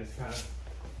again, I just kind of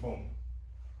boom.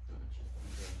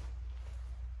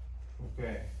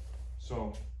 Okay,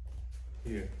 so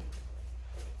here.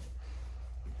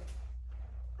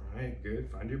 All right, good.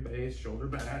 Find your base, shoulder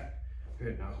back.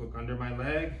 Good, now hook under my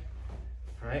leg.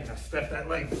 All right, now step that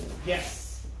leg.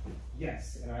 Yes,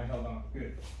 yes, and I held on,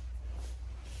 good.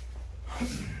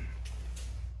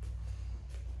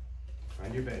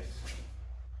 Find your base.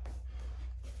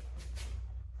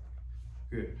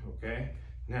 Good, okay.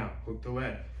 Now, hook the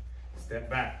leg. Step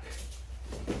back.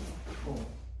 Boom.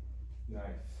 Nice.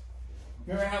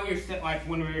 Remember how we were like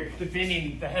when we were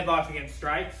defending the headlock against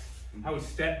strikes? I would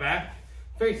step back.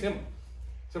 Very similar.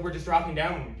 So we're just dropping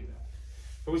down when we do that.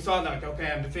 But we saw like,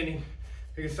 okay, I'm defending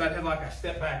against side headlock, I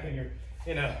step back and you're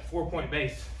in a 4-point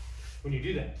base when you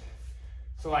do that.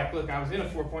 So like, look, I was in a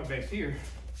 4-point base here,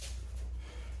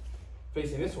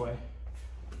 facing this way.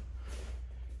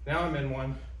 Now I'm in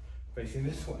one facing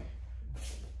this way,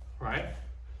 right?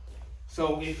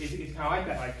 So it's kind of like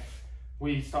that. Like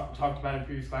we talked about in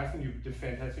previous class, and you did a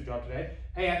fantastic job today.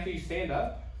 Hey, after you stand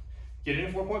up, get in a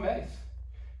 4-point base.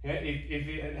 Yeah, if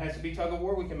it has to be tug of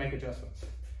war, we can make adjustments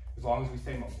as long as we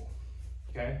stay mobile.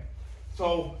 Okay.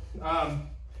 So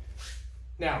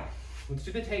now let's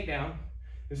do the takedown.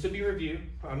 This will be review.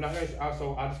 I'm not going to.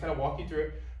 So I'll just kind of walk you through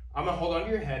it. I'm going to hold onto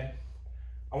your head.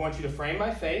 I want you to frame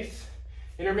my face.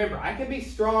 And remember, I can be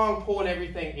strong pulling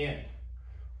everything in.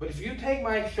 But if you take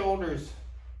my shoulders,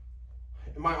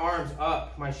 my arms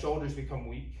up, my shoulders become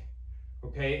weak.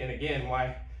 Okay, and again,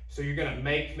 why? So you're gonna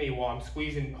make me, while I'm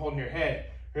squeezing, holding your head,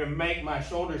 you're gonna make my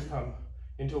shoulders come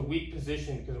into a weak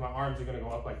position because my arms are gonna go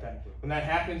up like that. When that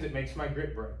happens, it makes my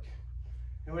grip break.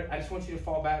 And I just want you to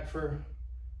fall back for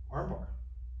armbar.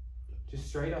 Just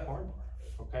straight up armbar,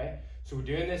 okay? So we're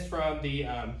doing this from the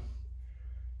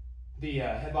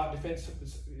headlock defense.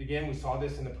 Again, we saw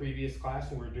this in the previous class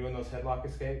when we were doing those headlock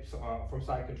escapes from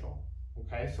side control.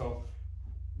 Okay, so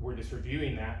we're just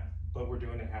reviewing that, but we're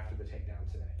doing it after the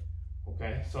takedown today.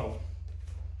 Okay, so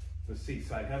let's see,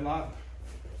 side headlock,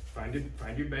 find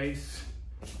your base,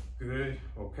 good,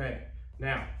 okay.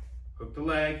 Now, hook the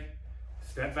leg,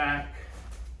 step back,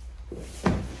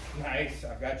 nice,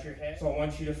 I've got your head. So I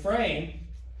want you to frame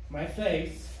my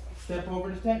face, step over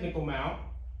to technical mount,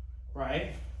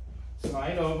 right?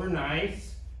 Slide over,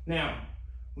 nice. Now,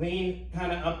 lean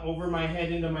kind of up over my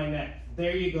head into my neck.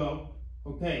 There you go.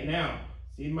 Okay, now,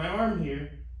 see my arm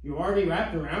here? You already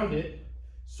wrapped around it.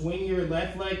 Swing your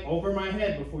left leg over my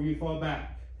head before you fall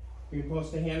back. You can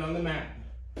post a hand on the mat.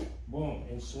 Boom,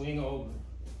 and swing over.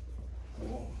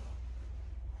 Boom.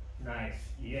 Nice,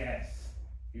 yes.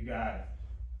 You got it.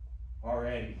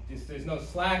 Already. Just there's no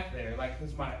slack there. Like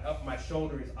this, my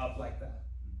shoulder is up like that.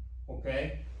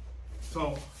 Okay?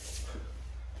 So,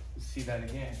 let's see that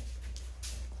again.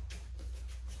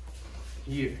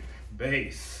 Here,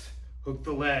 base, hook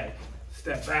the leg,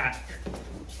 step back.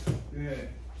 Good.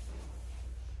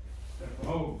 Step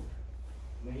over,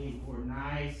 lean forward,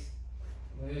 nice.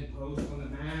 Good, post on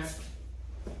the mat.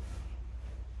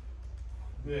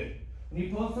 Good. When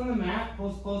you post on the mat,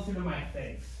 post closer to my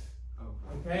face.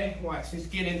 Okay? Watch,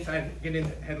 just get inside, get in the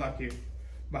headlock here,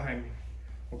 behind me.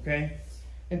 Okay?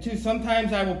 And two,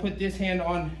 sometimes I will put this hand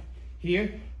on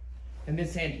here and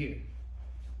this hand here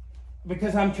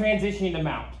because I'm transitioning to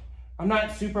mount. I'm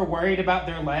not super worried about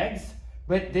their legs,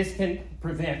 but this can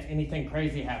prevent anything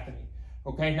crazy happening.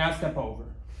 Okay, now step over.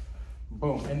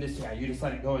 Boom, and this, yeah, you just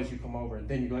let it go as you come over. And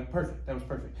then you go like, perfect, that was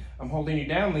perfect. I'm holding you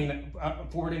down, lean up,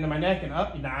 forward into my neck and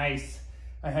up, nice.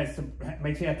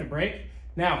 Makes you have to break.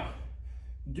 Now,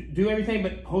 do everything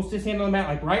but post this hand on the mat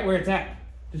like right where it's at.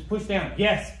 Just push down,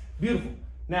 yes, beautiful.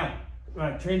 Now,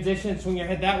 transition, swing your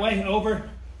head that way, over.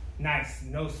 Nice,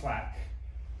 no slack.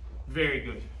 Very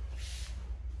good.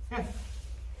 Yeah.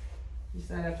 Just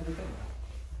that after the thing.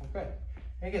 Okay.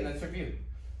 Again, let's review.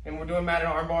 And we're doing mat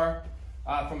and armbar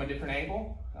from a different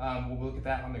angle. We'll look at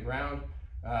that on the ground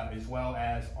as well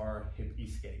as our hip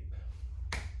escape.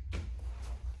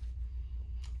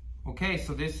 Okay,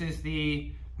 so this is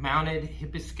the mounted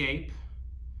hip escape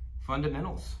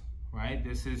fundamentals. Right,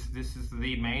 this is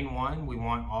the main one we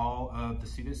want all of the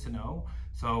students to know.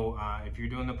 So if you're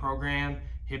doing the program,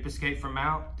 hip escape from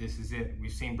mount, this is it.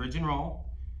 We've seen bridge and roll.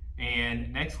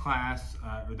 And next class,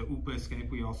 or the UPA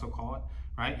escape we also call it,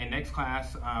 right? In next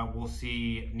class, we'll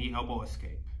see knee elbow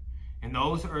escape. And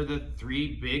those are the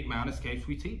 3 big mount escapes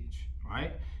we teach,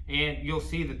 right? And you'll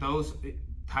see that those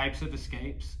types of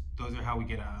escapes, those are how we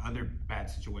get out of other bad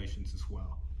situations as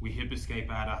well. We hip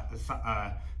escape out of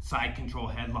a side control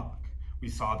headlock. We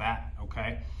saw that,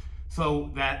 okay? So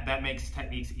that makes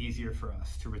techniques easier for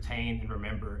us to retain and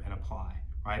remember and apply,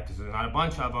 right? Because there's not a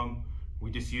bunch of them. We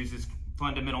just use this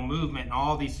fundamental movement in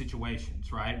all these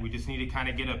situations, right? We just need to kind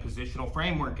of get a positional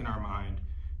framework in our mind.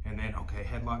 And then, okay,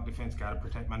 headlock defense, got to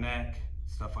protect my neck,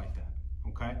 stuff like that,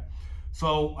 okay?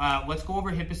 So let's go over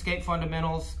hip escape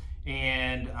fundamentals,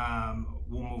 and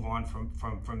we'll move on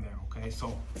from there, okay?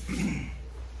 So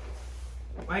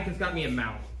Mike has got me a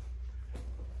mount.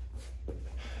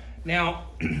 Now,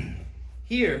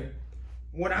 here,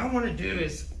 what I want to do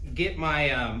is get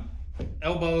my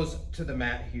elbows to the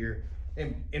mat here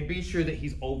and be sure that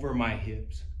he's over my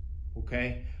hips,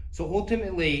 okay? So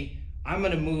ultimately, I'm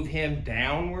gonna move him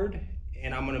downward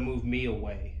and I'm gonna move me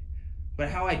away. But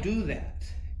how I do that,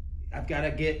 I've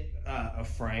gotta get a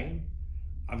frame.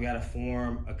 I've gotta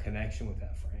form a connection with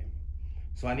that frame.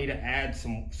 So I need to add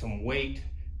some weight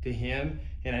to him,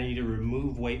 and I need to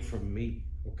remove weight from me,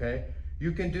 okay?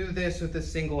 You can do this with a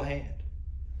single hand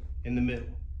in the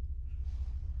middle.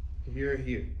 Here.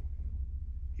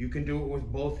 You can do it with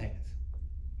both hands,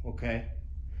 okay?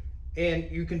 And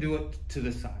you can do it to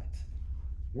the sides.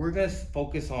 We're gonna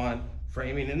focus on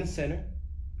framing in the center,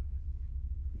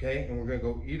 okay? And we're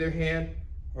gonna go either hand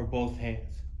or both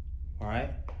hands, all right?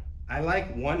 I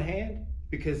like one hand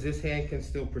because this hand can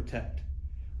still protect.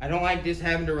 I don't like just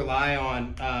having to rely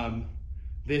on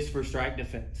this for strike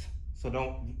defense. So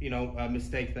don't,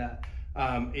 mistake that.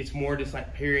 It's more just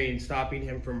like parrying, stopping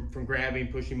him from grabbing,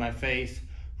 pushing my face.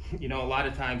 A lot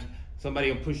of times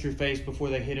somebody will push your face before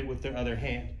they hit it with their other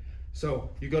hand. So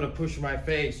you go to push my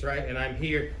face, right? And I'm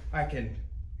here, I can,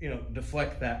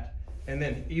 deflect that. And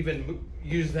then even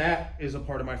use that as a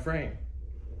part of my frame.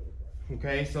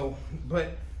 Okay, so,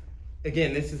 but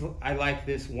again, I like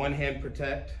this one hand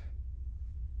protect,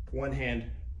 one hand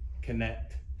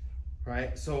connect,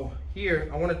 right? So here,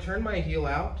 I wanna turn my heel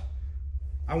out.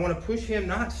 I wanna push him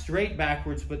not straight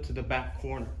backwards, but to the back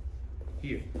corner.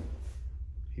 Here,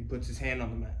 he puts his hand on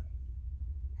the mat,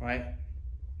 right?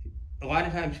 A lot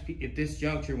of times at this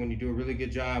juncture, when you do a really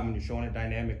good job, when you're showing it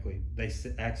dynamically, they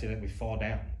accidentally fall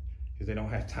down because they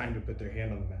don't have time to put their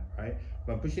hand on the mat, right?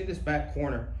 But I'm pushing this back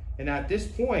corner, and now at this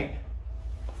point,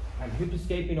 I'm hip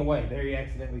escaping away. There you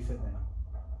accidentally sit down.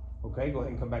 Okay, go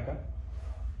ahead and come back up,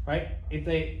 right? If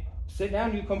they sit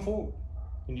down, you come forward,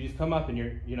 and you just come up and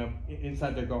you're,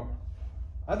 inside their guard.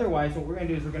 Otherwise, what we're gonna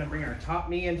do is we're gonna bring our top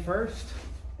knee in first,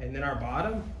 and then our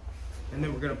bottom, and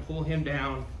then we're gonna pull him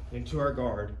down into our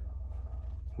guard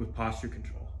with posture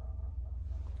control,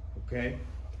 okay?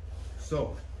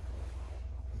 So,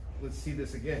 let's see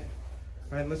this again.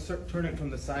 All right, let's turn it from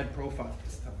the side profile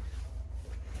this time.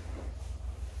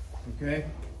 Okay,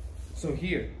 so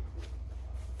here,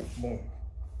 boom,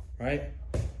 right?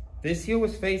 This heel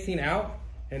was facing out,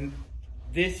 and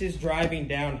this is driving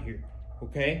down here,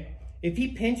 okay? If he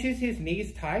pinches his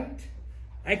knees tight,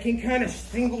 I can kind of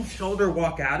single shoulder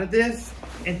walk out of this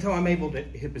until I'm able to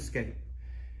hip escape.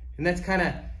 And that's kind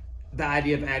of the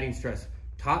idea of adding stress.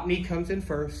 Top knee comes in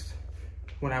first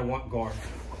when I want guard.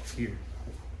 Here,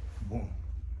 boom.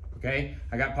 Okay,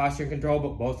 I got posture control,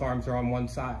 but both arms are on one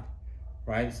side,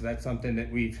 right? So that's something that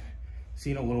we've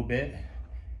seen a little bit,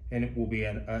 and it will be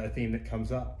a theme that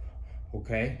comes up,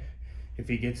 okay? If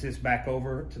he gets this back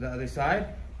over to the other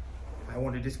side, I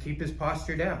want to just keep his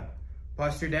posture down.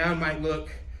 Posture down might look,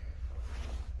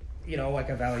 like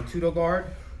a Vale Tudo guard.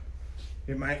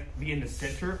 It might be in the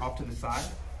center, off to the side.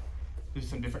 There's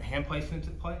some different hand placements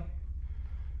at play.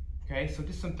 Okay, so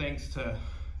just some things to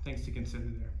consider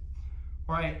there.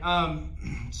 All right,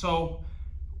 so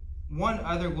one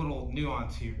other little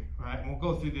nuance here, right? And we'll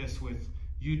go through this with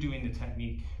you doing the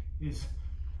technique, is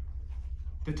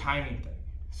the timing thing.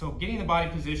 So getting the body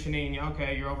positioning,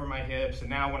 okay, you're over my hips, and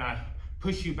now when I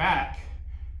push you back,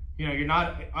 you're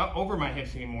not over my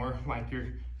hips anymore, like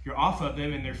you're off of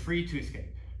them and they're free to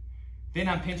escape. Then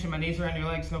I'm pinching my knees around your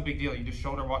legs, no big deal. You just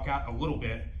shoulder walk out a little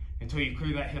bit until you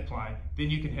clear that hip line, then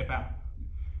you can hip out.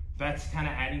 That's kind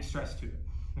of adding stress to it,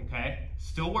 okay?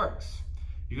 Still works.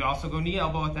 You can also go knee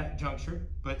elbow at that juncture,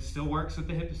 but it still works with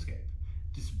the hip escape.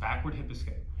 Just backward hip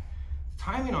escape. The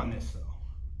timing on this though,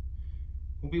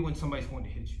 will be when somebody's going to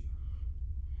hit you,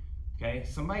 okay?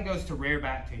 Somebody goes to rear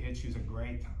back to hit you is a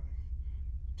great time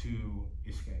to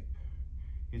escape.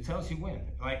 It tells you when,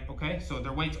 okay, so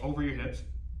their weight's over your hips.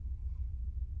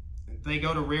 They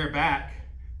go to rear back,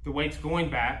 the weight's going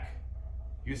back,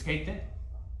 you escape then,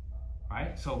 All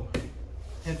right, so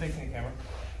head facing the camera.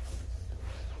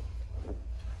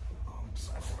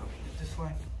 This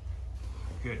way.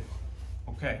 Good.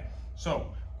 Okay,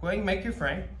 so go ahead and make your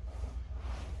frame.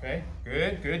 Okay,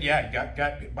 good, good. Yeah,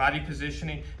 got body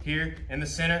positioning here in the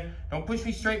center. Don't push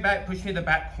me straight back, push me to the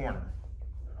back corner.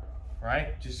 All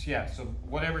right, just, yeah, so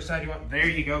whatever side you want. There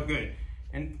you go, good.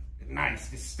 And nice,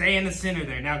 just stay in the center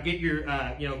there. Now get your,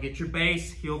 get your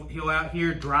base, heel out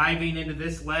here, driving into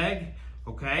this leg,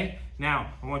 okay?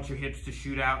 Now, I want your hips to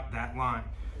shoot out that line.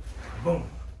 Boom,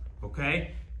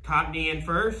 okay? Top knee in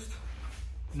first.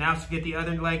 Now get the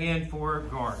other leg in for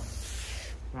guard.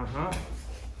 Nice.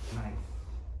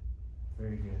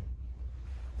 Very good.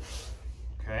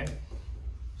 Okay,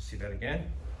 see that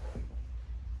again.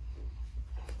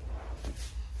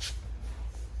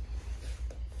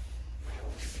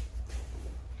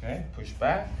 Okay, push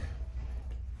back.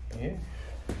 Here.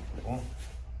 Boom.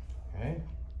 Okay,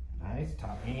 nice.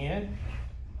 Top knee in.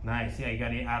 Nice. Yeah, you got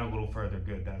to out a little further.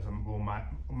 Good. That's a little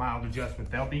mild adjustment.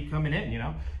 They'll be coming in, you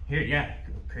know. Here, yeah.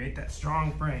 Create that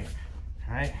strong frame.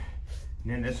 All right.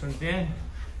 And then this one's in.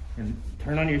 And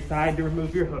turn on your side to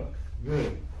remove your hook.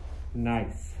 Good.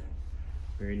 Nice.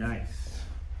 Very nice.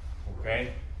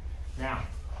 Okay. Now,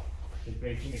 just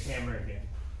facing the camera again.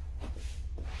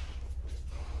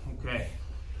 Okay.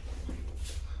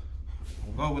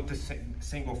 We'll go with the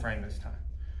single frame this time.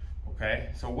 Okay.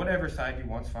 So whatever side you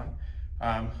want's fine.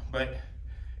 But,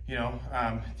 you know,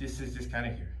 this is just kind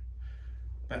of here.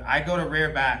 But I go to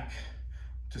rear back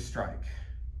to strike.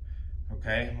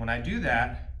 Okay. When I do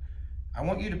that, I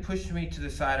want you to push me to the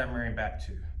side I'm rearing back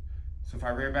to. So if I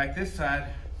rear back this side,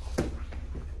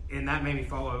 and that made me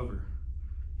fall over.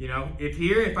 You know,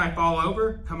 if I fall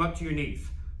over, come up to your knees.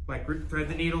 Like thread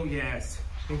the needle, yes.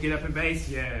 And get up in base,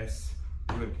 yes.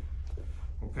 Good.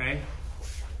 Okay?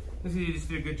 This is, you just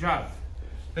did a good job.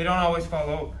 They don't always fall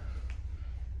over.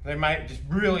 They might just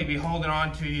really be holding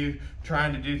on to you,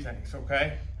 trying to do things,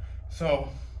 okay? So,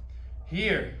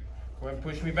 here, go ahead and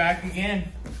push me back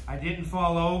again. I didn't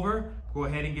fall over. Go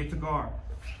ahead and get the guard,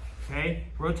 okay?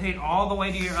 Rotate all the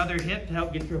way to your other hip to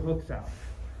help get your hooks out.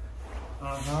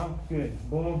 Good,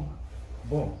 boom,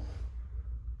 boom.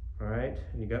 All right,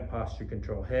 and you got posture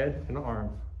control, head and arm.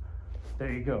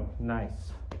 There you go,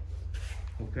 nice.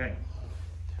 Okay,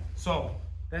 so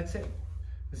that's it.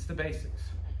 This is the basics.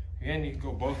 Again, you can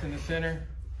go both in the center,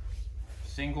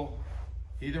 single,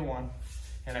 either one,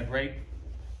 and a great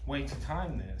way to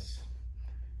time this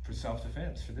for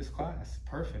self-defense for this class.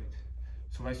 Perfect.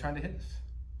 Somebody's trying to hit us.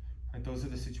 Right? Those are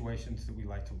the situations that we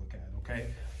like to look at, okay?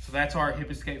 So that's our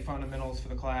hip escape fundamentals for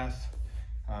the class.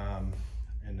 We'll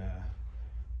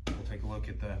take a look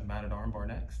at the mounted armbar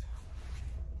next.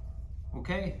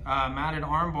 Okay, mounted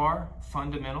armbar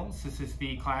fundamentals. This is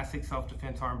the classic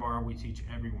self-defense armbar we teach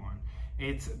everyone.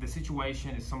 It's the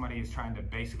situation is somebody is trying to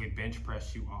basically bench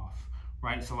press you off,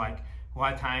 right? So like a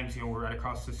lot of times, you know, we're right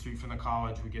across the street from the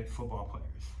college, we get football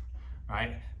players,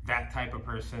 right? That type of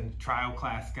person, trial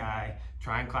class guy,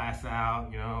 trying class out,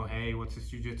 you know, hey, what's this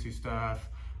Jiu Jitsu stuff?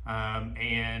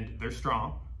 And they're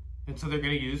strong. And so they're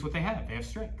gonna use what they have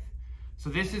strength. So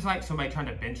this is like somebody trying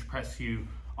to bench press you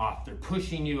off. They're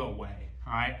pushing you away,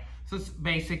 all right? So it's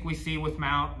basic, we see with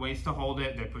mount, ways to hold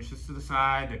it, they push us to the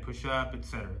side, they push up,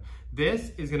 etc.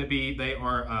 This is gonna be, they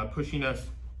are pushing us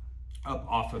up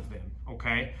off of them,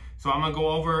 okay? So I'm gonna go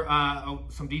over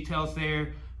some details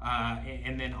there,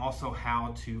 and then also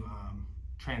how to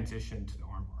transition to the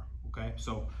armbar, okay?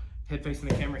 So head facing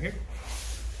the camera here.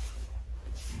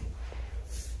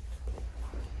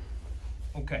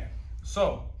 Okay,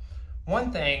 so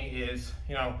one thing is,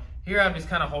 you know, here I'm just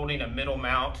kind of holding a middle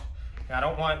mount. I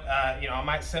don't want, you know, I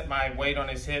might set my weight on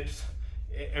his hips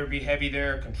or be heavy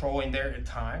there, controlling there at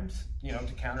times, you know,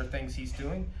 to counter things he's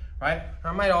doing, right?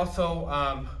 Or I might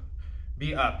also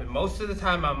be up. And most of the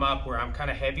time I'm up where I'm kind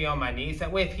of heavy on my knees.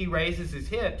 That way, if he raises his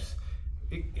hips,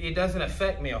 it doesn't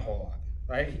affect me a whole lot,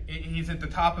 right? He's at the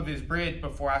top of his bridge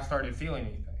before I started feeling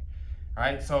anything,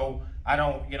 right? So I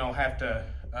don't, you know, have to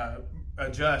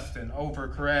adjust and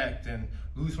overcorrect and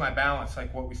lose my balance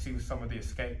like what we see with some of the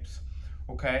escapes,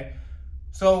 okay?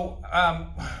 So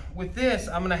with this,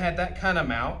 I'm gonna have that kind of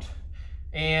mount.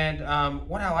 And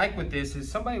what I like with this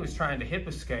is somebody was trying to hip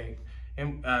escape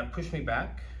and push me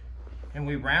back, and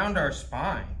we round our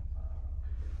spine.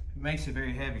 It makes it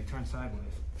very heavy, turn sideways.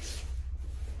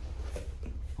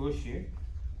 Push here.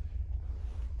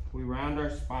 We round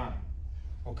our spine,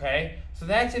 okay? So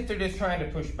that's if they're just trying to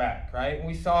push back, right? And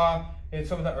we saw in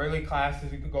some of the early classes,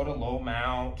 we could go to low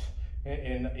mount,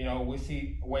 and you know, we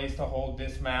see ways to hold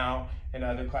this mount in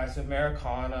other classes,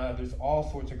 Americana. There's all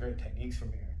sorts of great techniques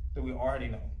from here that we already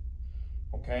know,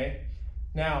 okay?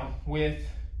 Now with,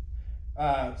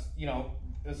 you know,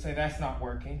 let's say that's not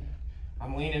working.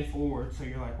 I'm leaning forward, so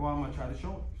you're like, well, I'm gonna try the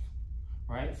shoulders,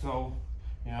 right? So,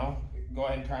 you know, go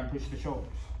ahead and try and push the shoulders.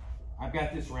 I've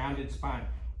got this rounded spine.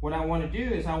 What I wanna do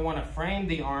is I wanna frame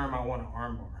the arm, I want an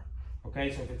arm bar.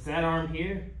 Okay, so if it's that arm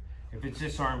here, if it's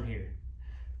this arm here,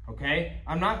 okay?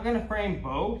 I'm not gonna frame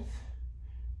both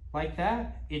like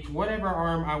that. It's whatever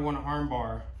arm I want an arm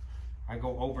bar, I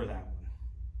go over that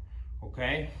one,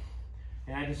 okay?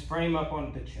 And I just frame up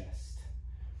on the chest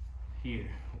here,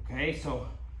 okay? So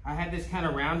I have this kind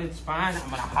of rounded spine. I'm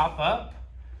gonna hop up,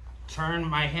 turn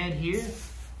my head here,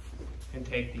 and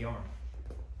take the arm.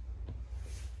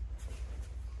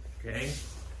 Okay,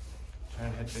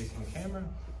 turn head facing the camera.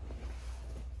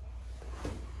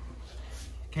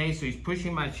 Okay, so he's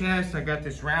pushing my chest. I got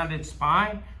this rounded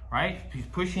spine, right? He's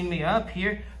pushing me up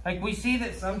here. Like we see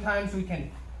that sometimes we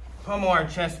can pummel our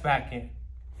chest back in,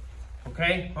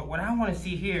 okay? But what I wanna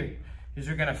see here is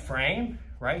we're gonna frame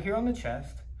right here on the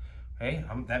chest, okay?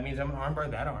 That means I'm gonna arm bar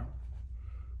that arm,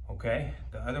 okay?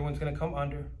 The other one's gonna come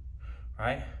under,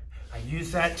 right? I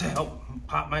use that to help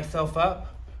pop myself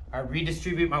up. I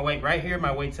redistribute my weight right here.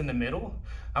 My weight's in the middle.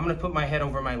 I'm gonna put my head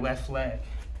over my left leg.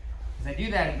 As I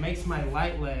do that, it makes my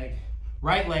right leg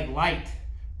light,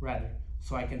 rather,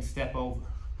 so I can step over.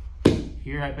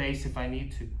 Here I base if I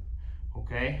need to,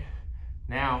 okay?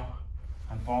 Now,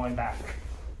 I'm falling back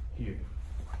here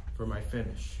for my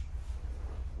finish,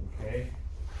 okay?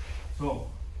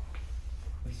 So,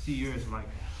 let's see yours, Mike.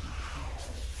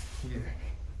 Here.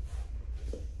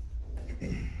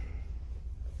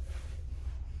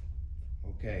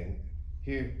 Okay,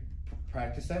 here,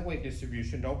 practice that weight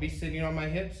distribution. Don't be sitting on my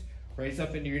hips. Raise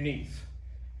up into your knees.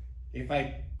 If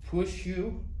I push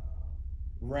you,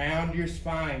 round your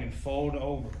spine and fold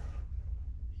over.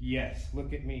 Yes,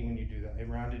 look at me when you do that. I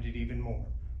rounded it even more.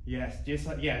 Yes, just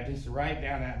like, yeah, just right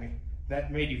down at me.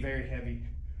 That made you very heavy.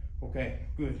 Okay,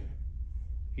 good.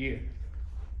 Here.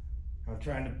 I'm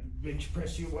trying to bench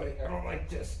press you away. I don't like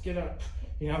this. Get up.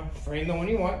 You know, frame the one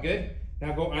you want. Good.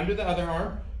 Now go under the other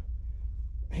arm.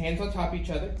 Hands on top of each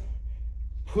other.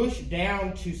 Push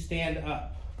down to stand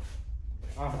up.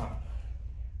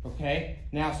 Okay.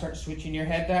 Now start switching your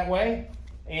head that way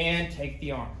and take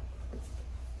the arm.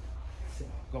 So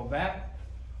go back.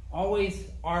 Always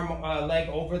leg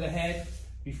over the head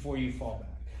before you fall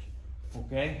back.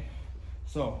 Okay.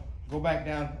 So go back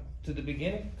down to the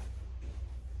beginning.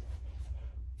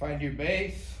 Find your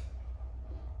base.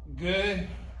 Good.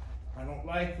 I don't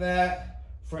like that.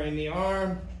 Frame the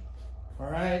arm. All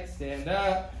right, stand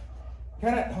up.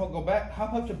 Kind of go back,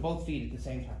 hop up to both feet at the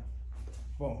same time.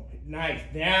 Boom, nice.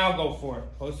 Now go for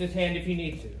it. Post his hand if you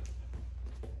need to.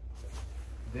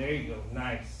 There you go,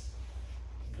 nice.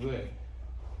 Good.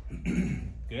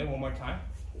 Good, one more time.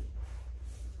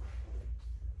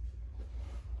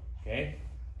 Okay,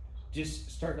 just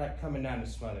start like coming down to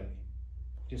smother me.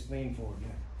 Just lean forward.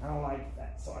 I don't like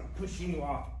that, so I'm pushing you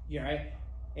off. You all right?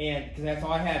 And because that's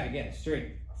all I have. Again,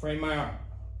 straight. Frame my arm.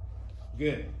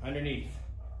 Good. Underneath.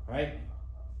 All right?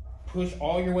 Push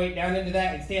all your weight down into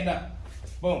that and stand up.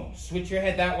 Boom. Switch your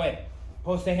head that way.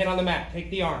 Post a hand on the mat. Take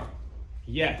the arm.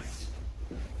 Yes.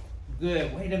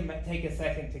 Good. Way to take a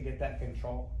second to get that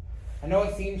control. I know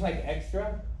it seems like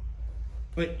extra,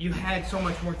 but you had so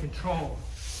much more control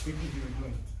because you were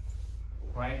doing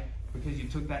it. Right? Because you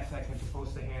took that second to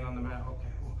post a hand on the mat. Okay.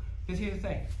 Well, because here's the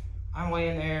thing. I'm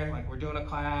laying there like we're doing a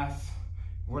class.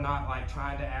 We're not like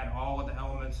trying to add all of the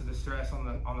elements of the stress on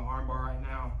the arm bar right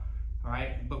now, all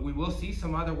right? But we will see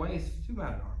some other ways to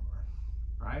mount an arm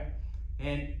bar, right?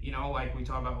 And you know, like we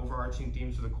talk about overarching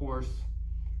themes of the course,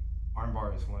 arm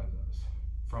bar is one of those.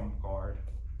 From guard,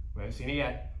 we haven't seen it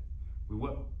yet. We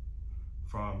will.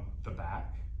 From the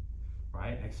back,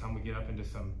 right? Next time we get up into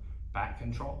some back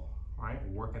control, right?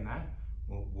 We're working that.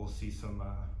 We'll see some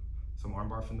arm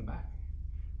bar from the back,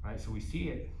 right? So we see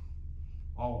it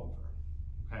all over.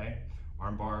 Okay,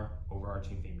 arm bar,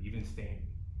 overarching theme, even standing,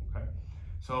 okay?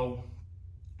 So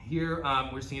here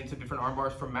we're seeing some different arm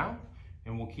bars from mount,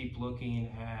 and we'll keep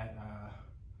looking at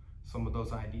some of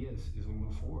those ideas as we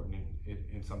move forward.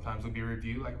 And sometimes it'll be a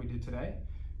review like we did today,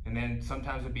 and then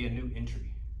sometimes it'll be a new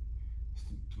entry.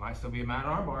 It might still be a mount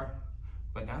arm bar,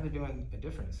 but now they're doing a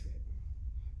different escape.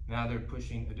 Now they're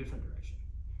pushing a different direction,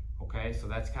 okay? So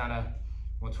that's kind of,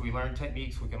 once we learn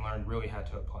techniques, we can learn really how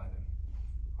to apply them.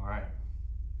 All right.